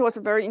 That was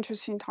a very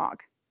interesting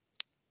talk.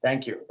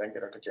 Thank you,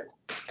 Dr. Chen.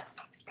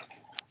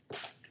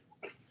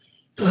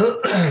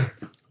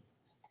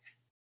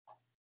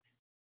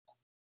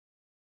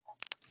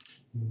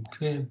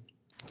 Okay.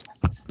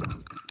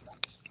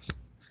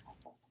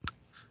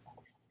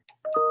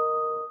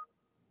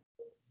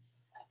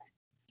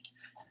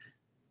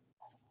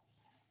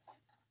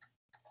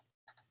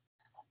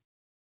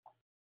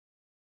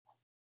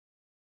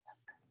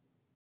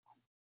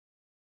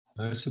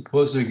 I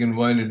suppose we can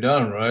wind it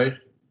down, right?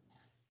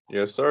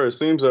 Yes, sir. It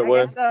seems that I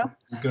way. guess so.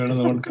 We've got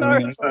another one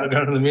coming in. Got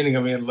another meeting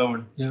coming at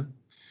 11. Yeah.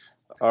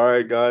 All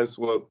right, guys.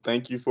 Well,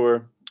 thank you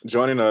for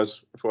joining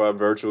us for our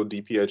virtual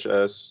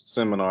DPHS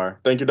seminar.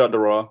 Thank you, Dr.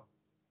 Raw.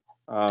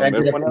 Thank you,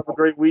 Everyone Dr. have a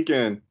great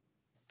weekend.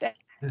 Thank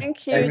you,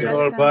 Thank you.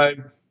 Justin. Bye.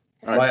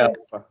 All right,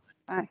 Bye.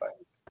 Bye.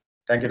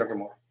 Thank you, Dr.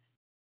 Moore.